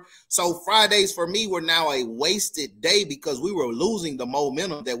whatever. So Fridays for me were now a wasted day because we were losing the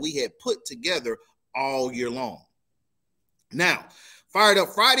momentum that we had put together all year long. Now, Fired Up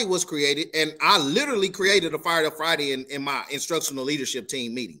Friday was created, and I literally created a Fired Up Friday in my instructional leadership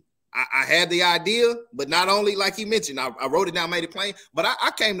team meeting. I had the idea, but not only, like he mentioned, I wrote it down, made it plain, but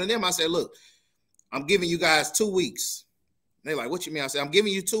I came to them. I said, look, I'm giving you guys 2 weeks. They're like, what you mean? I said, I'm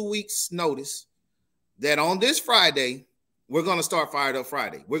giving you 2 weeks notice that on this Friday, we're going to start Fired Up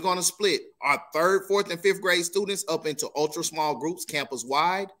Friday. We're going to split our 3rd, 4th, and 5th grade students up into ultra small groups, campus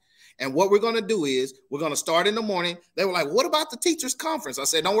wide. And what we're going to do is we're going to start in the morning. They were like, what about the teachers conference? I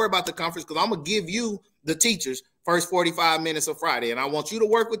said, don't worry about the conference, because I'm going to give you the teachers first 45 minutes of Friday. And I want you to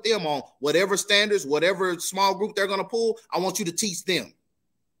work with them on whatever standards, whatever small group they're going to pull. I want you to teach them.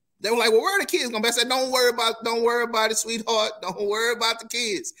 They were like, well, where are the kids going to be? I said, don't worry about it, sweetheart. Don't worry about the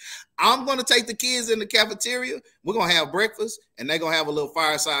kids. I'm going to take the kids in the cafeteria. We're going to have breakfast, and they're going to have a little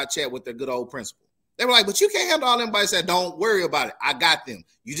fireside chat with their good old principal. They were like, but you can't handle all them. I said, don't worry about it. I got them.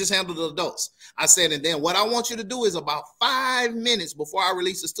 You just handle the adults. I said, and then what I want you to do is about 5 minutes before I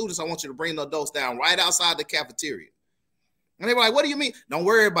release the students, I want you to bring the adults down right outside the cafeteria. And they were like, what do you mean? Don't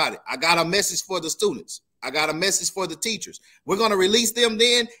worry about it. I got a message for the students. I got a message for the teachers. We're going to release them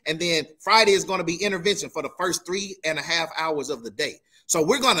then, and then Friday is going to be intervention for the first 3.5 hours of the day. So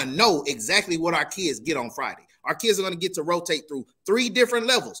we're going to know exactly what our kids get on Friday. Our kids are going to get to rotate through 3 different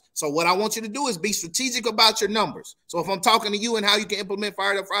levels. So what I want you to do is be strategic about your numbers. So if I'm talking to you and how you can implement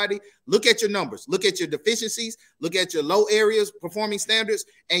Fired Up Friday, look at your numbers, look at your deficiencies, look at your low areas, performing standards,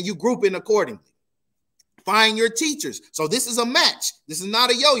 and you group in accordingly. Find your teachers. So this is a match. This is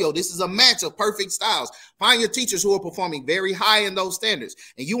not a yo-yo. This is a match of perfect styles. Find your teachers who are performing very high in those standards.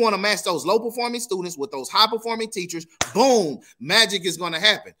 And you want to match those low-performing students with those high-performing teachers. Boom, magic is going to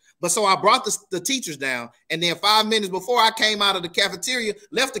happen. But so I brought the teachers down, and then 5 minutes before I came out of the cafeteria,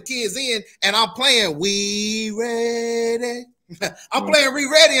 left the kids in, and I'm playing We Ready. I'm playing We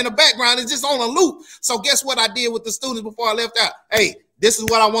Ready in the background. It's just on a loop. So guess what I did with the students before I left out? Hey, this is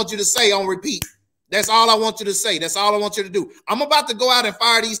what I want you to say on repeat. That's all I want you to say. That's all I want you to do. I'm about to go out and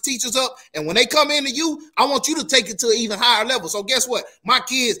fire these teachers up. And when they come into you, I want you to take it to an even higher level. So guess what? My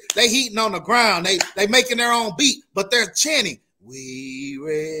kids, they heating on the ground. They making their own beat, but they're chanting, We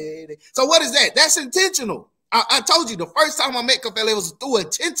Ready. So what is that? That's intentional. I told you the first time I met Kafele, it was through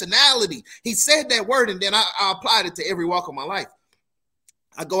intentionality. He said that word, and then I applied it to every walk of my life.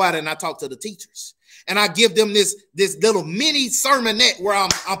 I go out and I talk to the teachers, and I give them this little mini sermonette where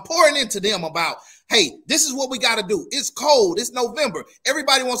I'm pouring into them about, hey, this is what we got to do. It's cold. It's November.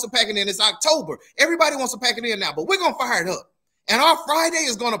 Everybody wants to pack it in. It's October. Everybody wants to pack it in now, but we're going to fire it up. And our Friday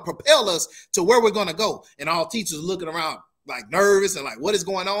is going to propel us to where we're going to go. And all teachers are looking around like nervous and like, what is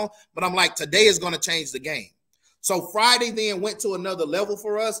going on? But I'm like, today is going to change the game. So Friday then went to another level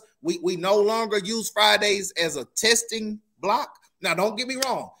for us. We no longer use Fridays as a testing block. Now, don't get me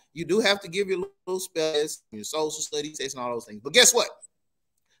wrong. You do have to give your little spells, your social studies test and all those things. But guess what?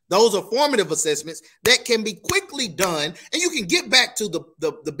 Those are formative assessments that can be quickly done, and you can get back to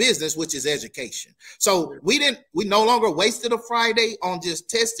the business, which is education. So we no longer wasted a Friday on just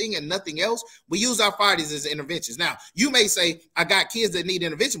testing and nothing else. We use our Fridays as interventions. Now, you may say, I got kids that need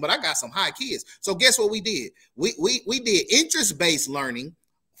intervention, but I got some high kids. So guess what we did? We did interest-based learning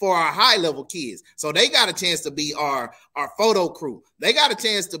for our high-level kids. So they got a chance to be our photo crew. They got a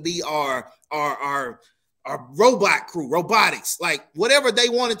chance to be our robot crew, robotics, like whatever they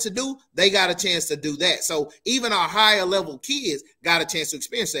wanted to do, they got a chance to do that. So even our higher level kids got a chance to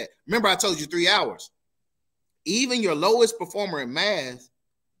experience that. Remember, I told you 3 hours. Even your lowest performer in math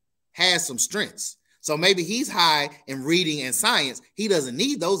has some strengths. So maybe he's high in reading and science. He doesn't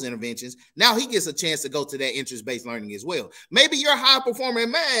need those interventions. Now he gets a chance to go to that interest-based learning as well. Maybe you're a high performer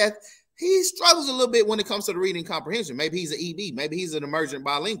in math. He struggles a little bit when it comes to the reading comprehension. Maybe he's an EB. Maybe he's an emergent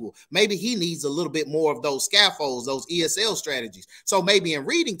bilingual. Maybe he needs a little bit more of those scaffolds, those ESL strategies. So maybe in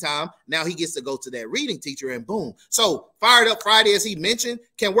reading time, now he gets to go to that reading teacher and boom. So Fired Up Friday, as he mentioned,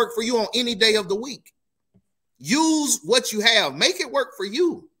 can work for you on any day of the week. Use what you have. Make it work for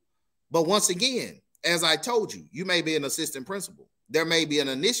you. But once again, as I told you, you may be an assistant principal. There may be an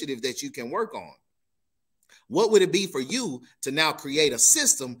initiative that you can work on. What would it be for you to now create a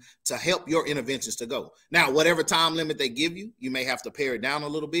system to help your interventions to go? Now, whatever time limit they give you, you may have to pare it down a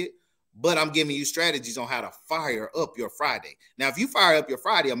little bit, but I'm giving you strategies on how to fire up your Friday. Now, if you fire up your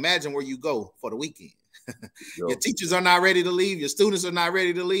Friday, imagine where you go for the weekend. Your teachers are not ready to leave. Your students are not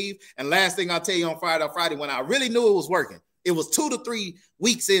ready to leave. And last thing I'll tell you on Fired Up Friday, when I really knew it was working, it was 2 to 3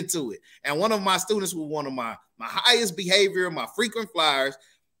 weeks into it. And one of my students was one of my highest behavior, my frequent flyers.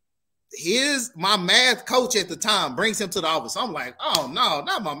 My math coach at the time brings him to the office. I'm like, oh, no,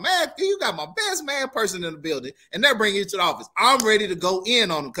 not my math. You got my best math person in the building, and they're bringing you to the office. I'm ready to go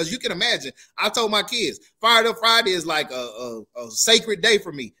in on them because you can imagine. I told my kids, Fired Up Friday is like a sacred day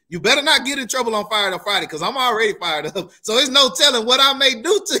for me. You better not get in trouble on Fired Up Friday because I'm already fired up. So there's no telling what I may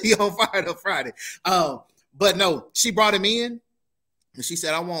do to you on Fired Up Friday. But no, she brought him in, and she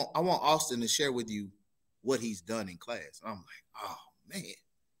said, I want Austin to share with you what he's done in class. And I'm like, oh, man.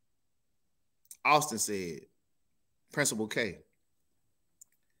 Austin said, Principal K,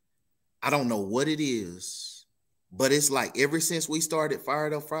 I don't know what it is, but it's like ever since we started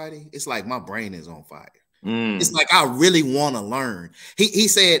Fired Up Friday, it's like my brain is on fire. It's like I really want to learn. He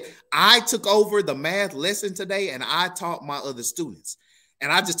said, I took over the math lesson today and I taught my other students.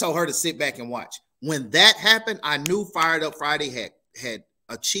 And I just told her to sit back and watch. When that happened, I knew Fired Up Friday had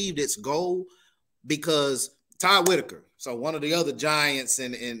achieved its goal because Todd Whitaker, so one of the other giants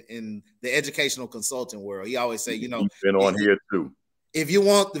in the educational consulting world, he always say, you know, he's been on here too. If you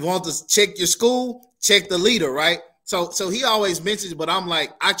want to check your school, check the leader, right? So he always mentions, but I'm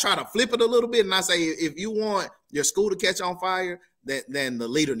like, I try to flip it a little bit, and I say, if you want your school to catch on fire, then the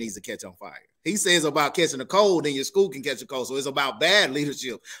leader needs to catch on fire. He says about catching a cold, then your school can catch a cold. So it's about bad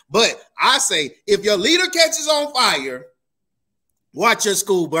leadership. But I say, if your leader catches on fire, Watch your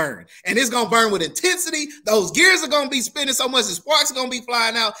school burn. And it's going to burn with intensity. Those gears are going to be spinning so much, the sparks are going to be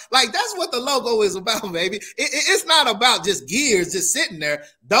flying out. Like, that's what the logo is about, baby. It's not about just gears just sitting there.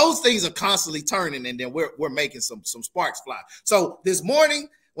 Those things are constantly turning, and then we're making some sparks fly. So this morning,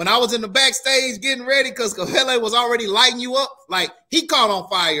 when I was in the backstage getting ready, because Kafele was already lighting you up, like, he caught on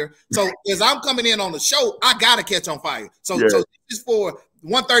fire. So as I'm coming in on the show, I got to catch on fire. So this is for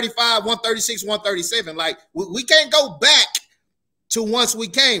 135, 136, 137. Like, we can't go back to once we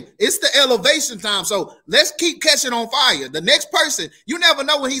came. It's the elevation time. So let's keep catching on fire. The next person, you never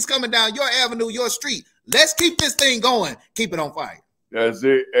know when he's coming down your avenue, your street. Let's keep this thing going. Keep it on fire. That's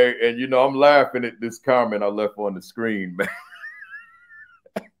it. And you know, I'm laughing at this comment I left on the screen, man.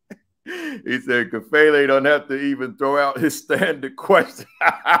 He said, Kafele don't have to even throw out his standard question.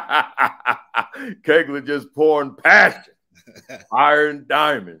 Kegler just pouring passion. Iron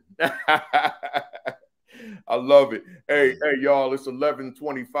diamond. I love it. Hey, y'all, it's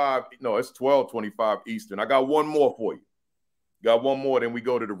 11:25. No, it's 12:25 Eastern. I got one more for you. Got one more, then we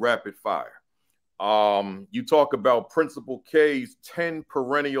go to the rapid fire. You talk about Principal K's 10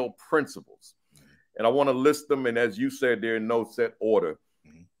 perennial principles. And I want to list them, and as you said, they're in no set order.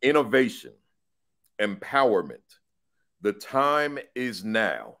 Innovation, empowerment, the time is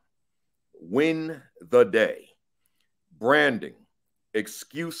now, win the day, branding,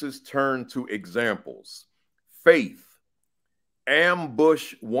 excuses turn to examples, faith,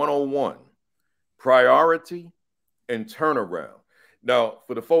 ambush 101, priority, and turnaround. Now,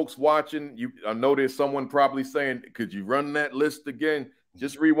 for the folks watching, I know there's someone probably saying, could you run that list again?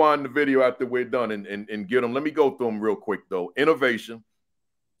 Just rewind the video after we're done and get them. Let me go through them real quick, though. Innovation,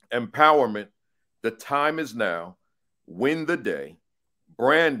 empowerment, the time is now, win the day,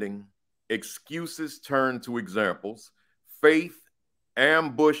 branding, excuses turn to examples, faith,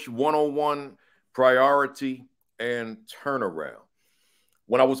 ambush 101, priority, and turnaround.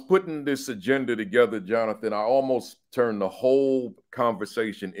 When I was putting this agenda together, Jonathan, I almost turned the whole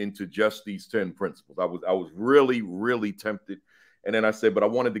conversation into just these 10 principles. I was really, really tempted. And then I said, but I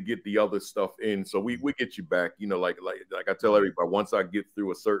wanted to get the other stuff in. So we get you back. You know, like I tell everybody, once I get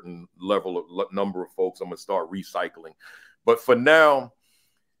through a certain level of number of folks, I'm going to start recycling. But for now,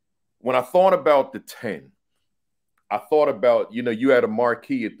 when I thought about the 10, I thought about, you know, you had a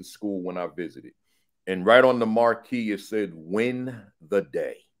marquee at the school when I visited. And right on the marquee, it said, win the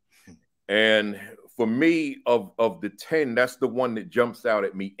day. And for me, of the 10, that's the one that jumps out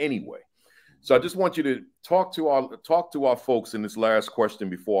at me anyway. So I just want you to talk to our folks in this last question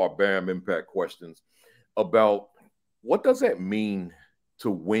before our BAM impact questions about what does that mean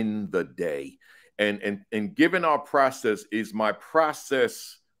to win the day? And given our process, is my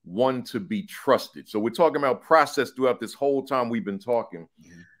process one to be trusted? So we're talking about process throughout this whole time we've been talking.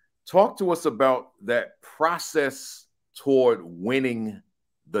 Talk to us about that process toward winning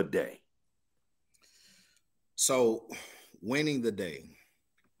the day. So winning the day,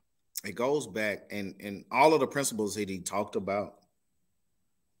 it goes back, and all of the principles that he talked about,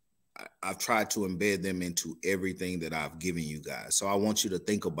 I've tried to embed them into everything that I've given you guys. So I want you to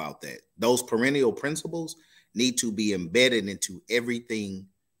think about that. Those perennial principles need to be embedded into everything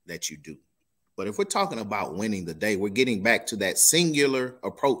that you do. But if we're talking about winning the day, we're getting back to that singular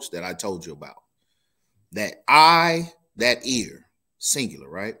approach that I told you about. That eye, that ear, singular,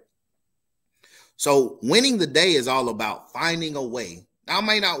 right? So winning the day is all about finding a way. I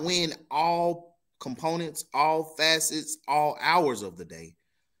may not win all components, all facets, all hours of the day,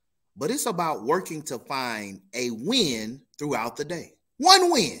 but it's about working to find a win throughout the day.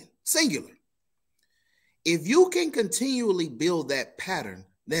 One win, singular. If you can continually build that pattern,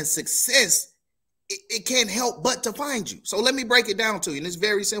 then success, it can't help but to find you. So let me break it down to you, and it's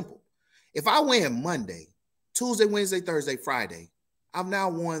very simple. If I win Monday, Tuesday, Wednesday, Thursday, Friday, I've now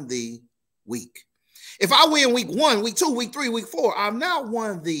won the week. If I win week 1, week 2, week 3, week 4, I've now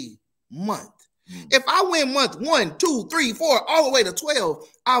won the month. If I win month 1, 2, 3, 4, all the way to 12,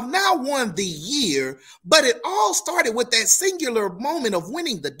 I've now won the year. But it all started with that singular moment of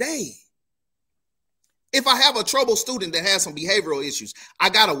winning the day. If I have a troubled student that has some behavioral issues, I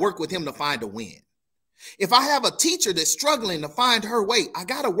got to work with him to find a win. If I have a teacher that's struggling to find her way, I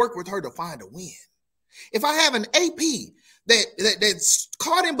got to work with her to find a win. If I have an AP that's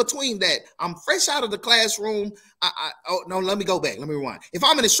caught in between that, I'm fresh out of the classroom. Let me go back. Let me rewind. If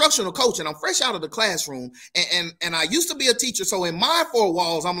I'm an instructional coach and I'm fresh out of the classroom and I used to be a teacher, so in my 4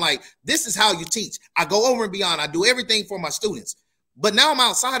 walls, I'm like, this is how you teach. I go over and beyond. I do everything for my students. But now I'm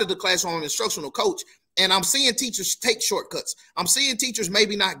outside of the classroom, I'm an instructional coach, and I'm seeing teachers take shortcuts. I'm seeing teachers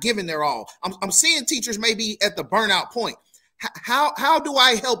maybe not giving their all. I'm seeing teachers maybe at the burnout point. How do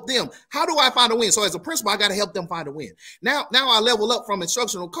I help them? How do I find a win? So as a principal, I got to help them find a win. Now I level up from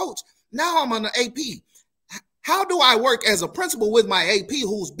instructional coach. Now I'm on the AP. How do I work as a principal with my AP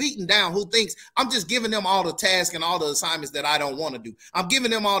who's beaten down, who thinks I'm just giving them all the tasks and all the assignments that I don't want to do? I'm giving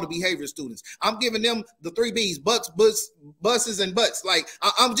them all the behavior students. I'm giving them the 3 B's, buses, and butts. Like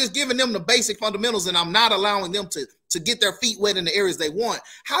I'm just giving them the basic fundamentals, and I'm not allowing them to get their feet wet in the areas they want.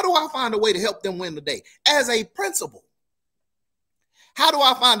 How do I find a way to help them win the day as a principal? How do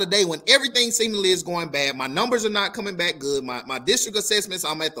I find a day when everything seemingly is going bad? My numbers are not coming back good. My district assessments,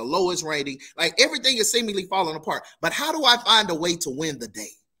 I'm at the lowest rating. Like everything is seemingly falling apart. But how do I find a way to win the day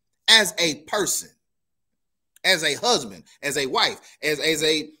as a person, as a husband, as a wife, as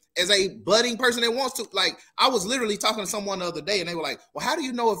a budding person that wants to? Like I was literally talking to someone the other day and they were like, well, how do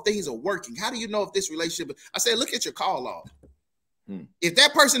you know if things are working? How do you know if this relationship? I said, look at your call log. If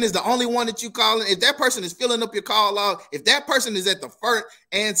that person is the only one that you calling, if that person is filling up your call log, if that person is at the front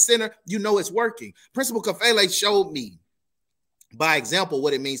and center, you know it's working. Principal Kafele showed me by example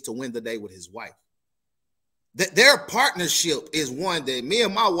what it means to win the day with his wife. Their partnership is one that me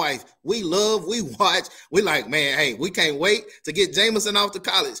and my wife, we love, we watch. We like, man, hey, we can't wait to get Jameson off to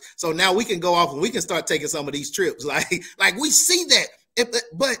college. So now we can go off and we can start taking some of these trips. Like we see that.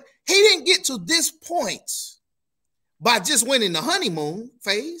 But he didn't get to this point by just winning the honeymoon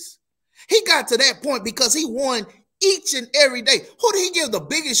phase. He got to that point because he won each and every day. Who did he give the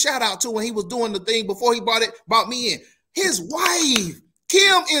biggest shout out to when he was doing the thing before he brought me in? His wife.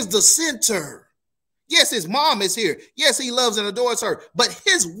 Kim is the center. Yes, his mom is here. Yes, he loves and adores her. But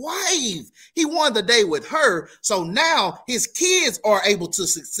his wife, he won the day with her. So now his kids are able to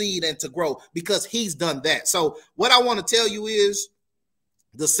succeed and to grow because he's done that. So what I want to tell you is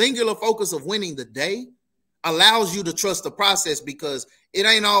the singular focus of winning the day allows you to trust the process because it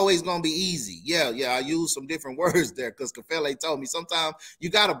ain't always going to be easy. Yeah, I use some different words there because Kafele told me sometimes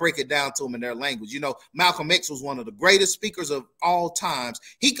you got to break it down to them in their language. You know, Malcolm X was one of the greatest speakers of all times.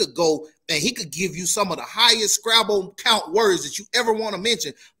 He could go and he could give you some of the highest Scrabble count words that you ever want to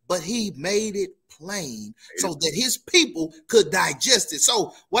mention, but he made it plain so that his people could digest it.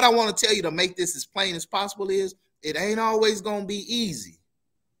 So what I want to tell you to make this as plain as possible is it ain't always going to be easy,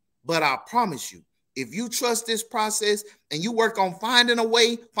 but I promise you, if you trust this process and you work on finding a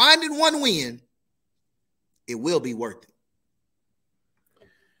way, finding one win, it will be worth it.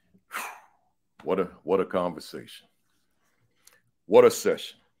 What a conversation. What a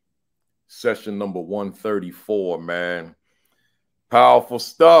session. Session number 134, man. Powerful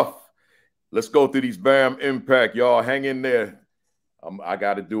stuff. Let's go through these BAM Impact. Y'all hang in there. I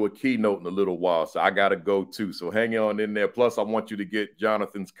got to do a keynote in a little while, so I got to go too. So hang on in there. Plus, I want you to get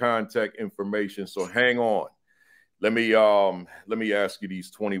Jonathan's contact information. So hang on. Let me ask you these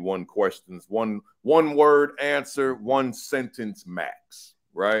 21 questions. One word answer, 1 sentence max.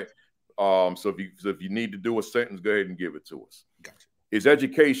 Right. So if you need to do a sentence, go ahead and give it to us. Gotcha. Is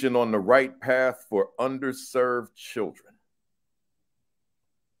education on the right path for underserved children?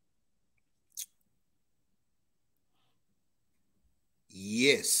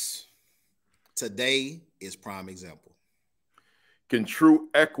 Yes. Today is prime example. Can true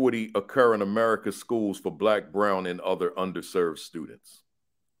equity occur in America's schools for Black, brown, and other underserved students?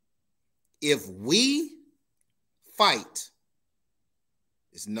 If we fight,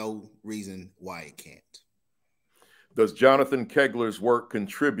 there's no reason why it can't. Does Jonathan Kegler's work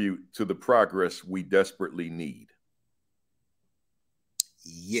contribute to the progress we desperately need?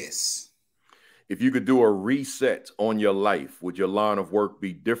 Yes. If you could do a reset on your life, would your line of work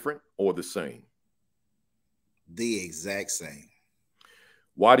be different or the same? The exact same.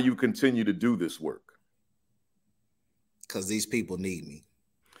 Why do you continue to do this work? Because these people need me.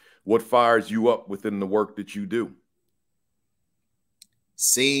 What fires you up within the work that you do?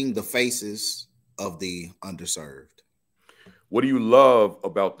 Seeing the faces of the underserved. What do you love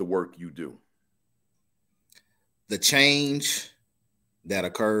about the work you do? The change that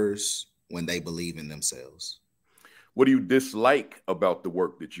occurs when they believe in themselves. What do you dislike about the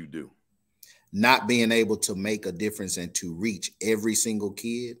work that you do? Not being able to make a difference and to reach every single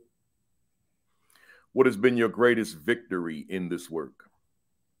kid. What has been your greatest victory in this work?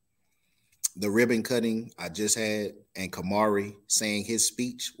 The ribbon cutting I just had and Kamari saying his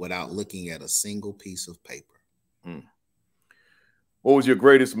speech without looking at a single piece of paper. What was your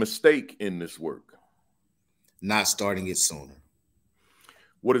greatest mistake in this work? Not starting it sooner.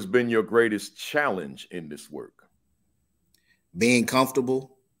 What has been your greatest challenge in this work? Being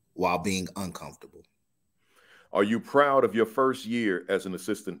comfortable while being uncomfortable. Are you proud of your first year as an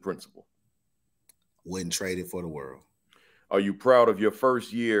assistant principal? Wouldn't trade it for the world. Are you proud of your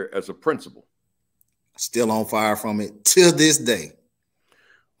first year as a principal? Still on fire from it till this day.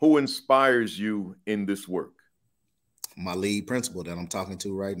 Who inspires you in this work? My lead principal that I'm talking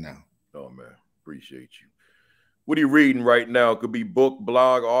to right now. Oh, man, appreciate you. What are you reading right now? It could be book,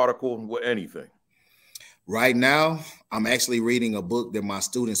 blog, article, anything. Right now, I'm actually reading a book that my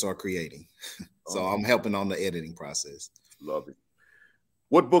students are creating. So I'm helping on the editing process. Love it.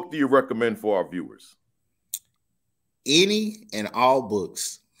 What book do you recommend for our viewers? Any and all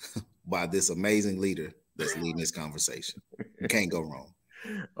books by this amazing leader that's leading this conversation. You can't go wrong.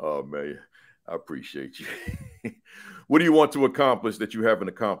 Oh, man, I appreciate you. What do you want to accomplish that you haven't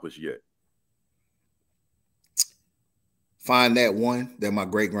accomplished yet? Find that one that my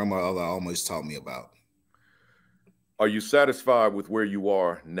great-grandmother always taught me about. Are you satisfied with where you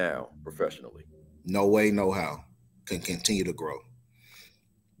are now professionally? No way, no how. Can continue to grow.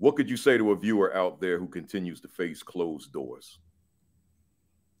 What could you say to a viewer out there who continues to face closed doors?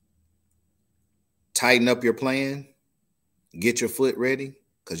 Tighten up your plan. Get your foot ready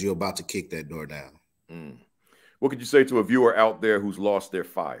because you're about to kick that door down. What could you say to a viewer out there who's lost their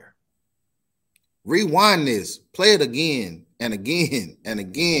fire? Rewind this. Play it again and again and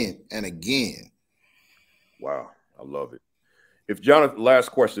again and again. Wow, I love it. Last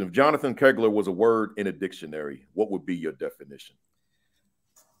question. If Jonathan Kegler was a word in a dictionary, what would be your definition?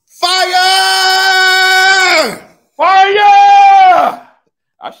 Fire! Fire!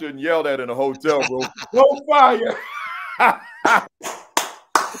 I shouldn't yell that in a hotel room. No fire!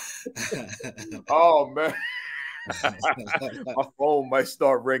 Oh, man. My phone might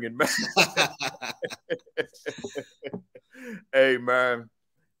start ringing, man. Hey, man.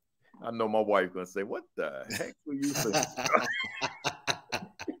 I know my wife gonna say, "What the heck were you saying?"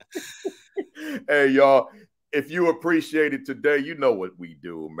 Hey, y'all. If you appreciate it today, you know what we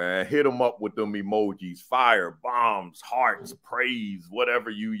do, man. Hit them up with them emojis, fire, bombs, hearts, praise, whatever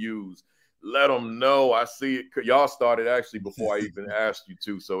you use. Let them know. I see it. Y'all started actually before I even asked you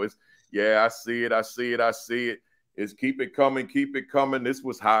to. So it's, yeah, I see it. I see it. I see it. It's keep it coming. Keep it coming. This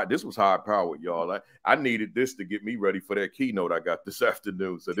was high. This was high powered, y'all. I needed this to get me ready for that keynote I got this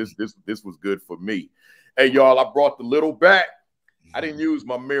afternoon. So this was good for me. Hey, y'all, I brought the little back. I didn't use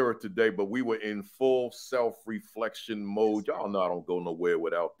my mirror today, but we were in full self-reflection mode. Y'all know I don't go nowhere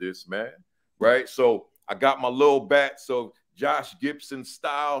without this, man. Right? So I got my little bat. So Josh Gibson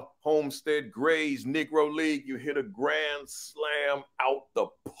style, Homestead Grays, Negro League, you hit a grand slam out the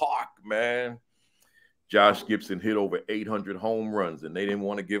park, man. Josh Gibson hit over 800 home runs, and they didn't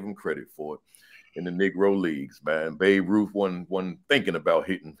want to give him credit for it in the Negro Leagues, man. Babe Ruth wasn't thinking about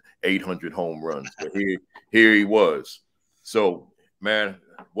hitting 800 home runs, but here he was. So, man,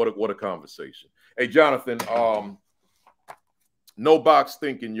 what a conversation. Hey, Jonathan, no box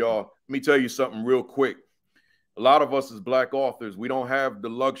thinking, y'all. Let me tell you something real quick. A lot of us as Black authors, we don't have the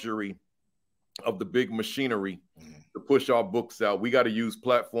luxury of the big machinery to push our books out. We got to use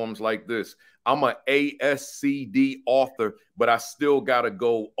platforms like this. I'm an ASCD author, but I still got to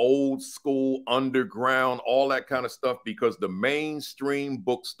go old school, underground, all that kind of stuff, because the mainstream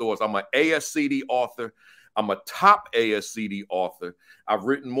bookstores, I'm an ASCD author. I'm a top ASCD author. I've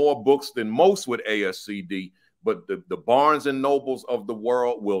written more books than most with ASCD, but the Barnes and Nobles of the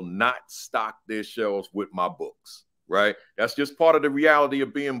world will not stock their shelves with my books, right? That's just part of the reality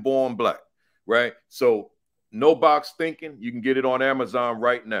of being born Black, right? So no box thinking, you can get it on Amazon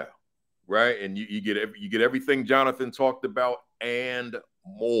right now, right? And you get everything Jonathan talked about and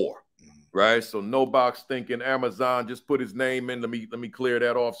more, right? So no box thinking, Amazon, just put his name in. Let me clear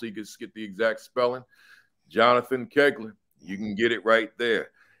that off so you can get the exact spelling. Jonathan Kegler, you can get it right there.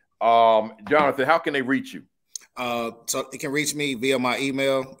 Jonathan, how can they reach you? So you can reach me via my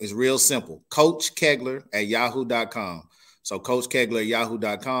email. It's real simple. CoachKegler@yahoo.com. So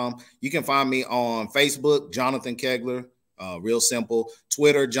CoachKegler@yahoo.com. You can find me on Facebook, Jonathan Kegler. Real simple.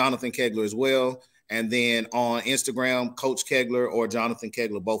 Twitter, Jonathan Kegler as well. And then on Instagram, Coach Kegler or Jonathan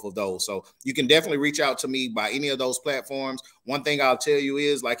Kegler, both of those. So you can definitely reach out to me by any of those platforms. One thing I'll tell you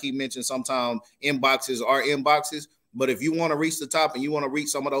is, like he mentioned, sometimes inboxes are inboxes. But if you want to reach the top and you want to reach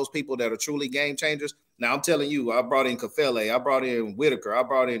some of those people that are truly game changers, now I'm telling you, I brought in Kafele, I brought in Whitaker, I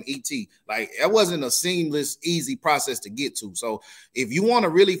brought in ET. Like, it wasn't a seamless, easy process to get to. So if you want to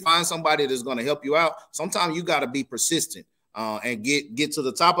really find somebody that's going to help you out, sometimes you got to be persistent and get to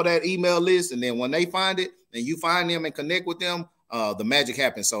the top of that email list. And then when they find it and you find them and connect with them, the magic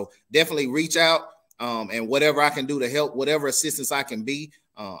happens. So definitely reach out and whatever I can do to help, whatever assistance I can be,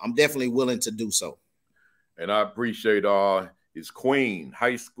 I'm definitely willing to do so. And I appreciate his queen,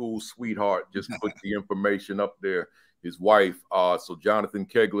 high school sweetheart, just put the information up there. His wife, so Jonathan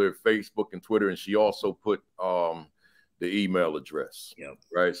Kegler, Facebook and Twitter, and she also put the email address. Yep.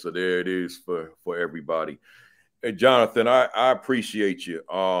 Right. So there it is for everybody. Hey, Jonathan, I appreciate you.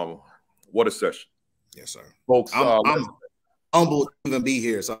 What a session. Yes, sir. Folks, I'm humbled to even be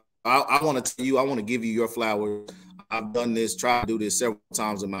here. So I want to tell you, I want to give you your flowers. I've done this, tried to do this several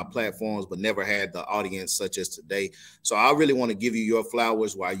times in my platforms, but never had the audience such as today. So I really want to give you your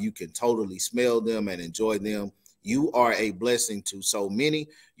flowers while you can totally smell them and enjoy them. You are a blessing to so many.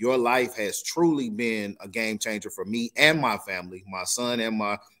 Your life has truly been a game changer for me and my family, my son and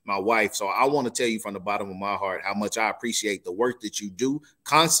my wife. So I want to tell you from the bottom of my heart how much I appreciate the work that you do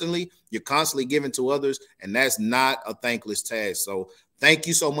constantly. You're constantly giving to others, and that's not a thankless task. So thank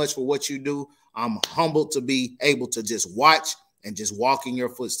you so much for what you do. I'm humbled to be able to just watch and just walk in your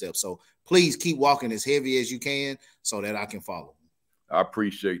footsteps. So please keep walking as heavy as you can so that I can follow. I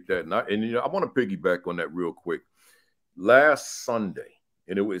appreciate that. And you know, I want to piggyback on that real quick. Last Sunday,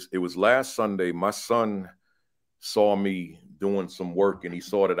 and it was last Sunday, my son saw me doing some work and he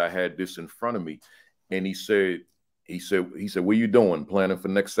saw that I had this in front of me. And he said, what are you doing? Planning for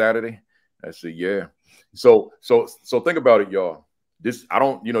next Saturday? I said, yeah. So think about it, y'all. This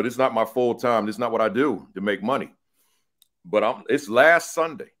is not my full time. This is not what I do to make money. But it's last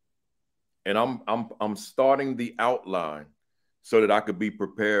Sunday, and I'm starting the outline so that I could be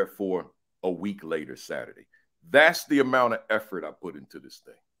prepared for a week later Saturday. That's the amount of effort I put into this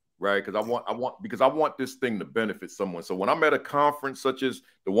thing, right? Because I want this thing to benefit someone. So when I'm at a conference such as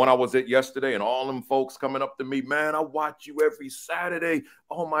the one I was at yesterday, and all them folks coming up to me, man, I watch you every Saturday.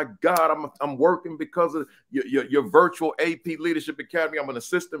 Oh my God, I'm working because of your virtual AP Leadership Academy. I'm an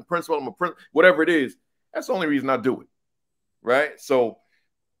assistant principal. I'm a principal, whatever it is. That's the only reason I do it, right? So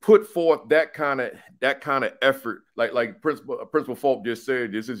put forth that kind of effort, like Principal Falk just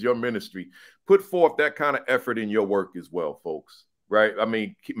said. This is your ministry. Put forth that kind of effort in your work as well, folks. Right? I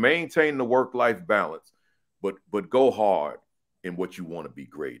mean, maintain the work-life balance, but go hard in what you want to be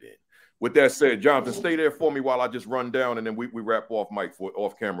great in. With that said, Jonathan, stay there for me while I just run down, and then we wrap off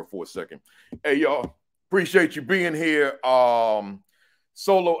camera for a second. Hey, y'all, appreciate you being here.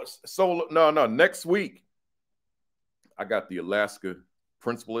 Next week, I got the Alaska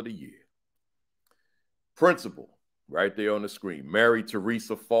Principal of the Year. Principal, right there on the screen. Mary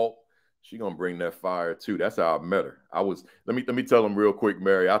Teresa Falk. She gonna bring that fire too. That's how I met her. Let me tell them real quick,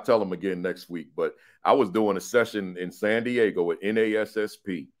 Mary. I'll tell them again next week. But I was doing a session in San Diego with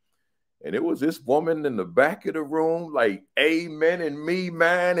NASSP, and it was this woman in the back of the room, like amen and me,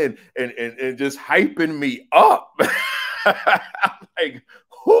 man, and just hyping me up. I'm like,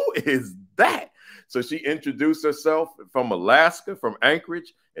 who is that? So she introduced herself from Alaska, from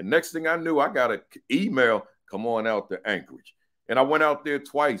Anchorage, and next thing I knew, I got an email, come on out to Anchorage. And I went out there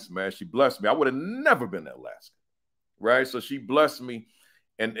twice, man. She blessed me. I would have never been to Alaska, right? So she blessed me,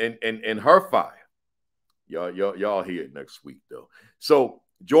 and her fire. Y'all hear it next week, though. So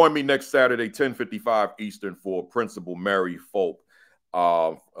join me next Saturday, 10:55 Eastern, for Principal Mary Falk,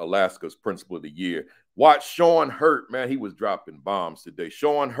 Alaska's Principal of the Year. Watch Sean Hurt, man. He was dropping bombs today.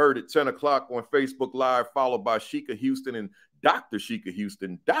 Sean Hurt at 10 o'clock on Facebook Live, followed by Sheikah Houston and Dr. Sheikah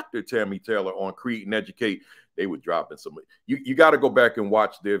Houston, Dr. Tammy Taylor on Create and Educate. They were dropping some. You got to go back and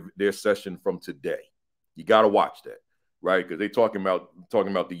watch their session from today. You got to watch that, right? Because they're talking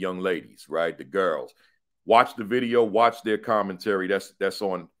about the young ladies, right? The girls. Watch the video. Watch their commentary. That's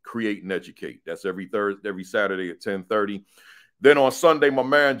on Create and Educate. That's every Saturday at 10:30. Then on Sunday, my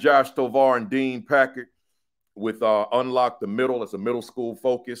man Josh Tovar and Dean Packard with Unlock the Middle. That's a middle school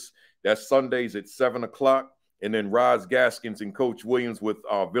focus. That's Sundays at 7 o'clock. And then Roz Gaskins and Coach Williams with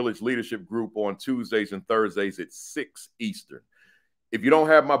our Village Leadership Group on Tuesdays and Thursdays at 6 Eastern. If you don't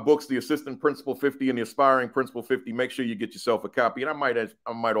have my books, The Assistant Principal 50 and The Aspiring Principal 50, make sure you get yourself a copy. And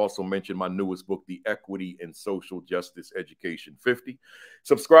I might also mention my newest book, The Equity and Social Justice Education 50.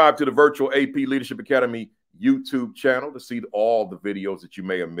 Subscribe to the Virtual AP Leadership Academy YouTube channel to see all the videos that you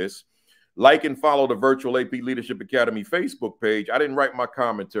may have missed. Like and follow the Virtual AP Leadership Academy Facebook page. I didn't write my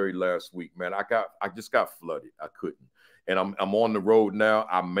commentary last week, man. I just got flooded. I couldn't. And I'm on the road now.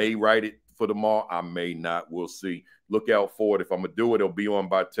 I may write it for tomorrow. I may not. We'll see. Look out for it. If I'm gonna do it, it'll be on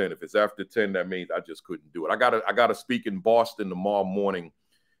by 10. If it's after 10, that means I just couldn't do it. I gotta speak in Boston tomorrow morning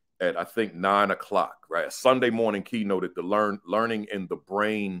at I think 9 o'clock, right? A Sunday morning keynote at the Learning in the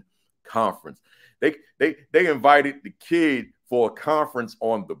Brain conference. They invited the kid for a conference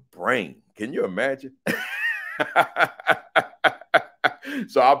on the brain. Can you imagine?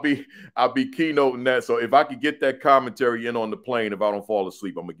 So I'll be keynoting that. So if I could get that commentary in on the plane, if I don't fall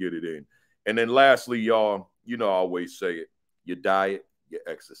asleep, I'm gonna get it in. And then lastly, y'all, you know I always say it: your diet, your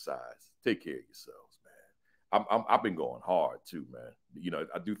exercise. Take care of yourselves, man. I've been going hard too, man. You know,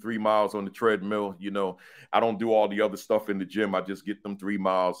 I do 3 miles on the treadmill. You know, I don't do all the other stuff in the gym. I just get them 3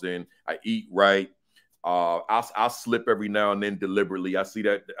 miles in. I eat right. I'll slip every now and then deliberately. I see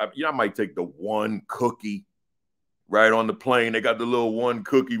that. I might take the one cookie. Right on the plane, they got the little one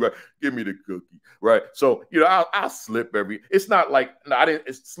cookie. Right, give me the cookie. Right, so you know, I'll slip every. It's not like no, I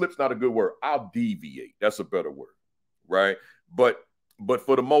didn't. Slip's not a good word. I'll deviate. That's a better word, right? But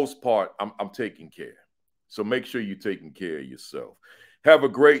for the most part, I'm taking care. So make sure you're taking care of yourself. Have a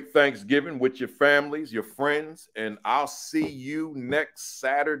great Thanksgiving with your families, your friends, and I'll see you next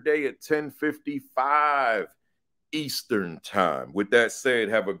Saturday at 10:55 Eastern time. With that said,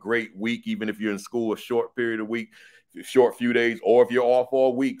 have a great week. Even if you're in school a short period of week, short few days, or if you're off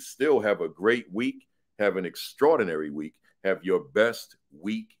all week, still have a great week. Have an extraordinary week. Have your best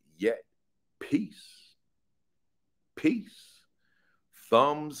week yet. Peace. Peace.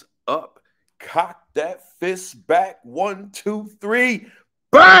 Thumbs up. Cock that fist back. 1, 2, 3.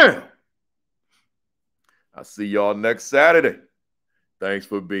 Bam! I'll see y'all next Saturday. Thanks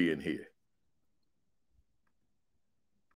for being here.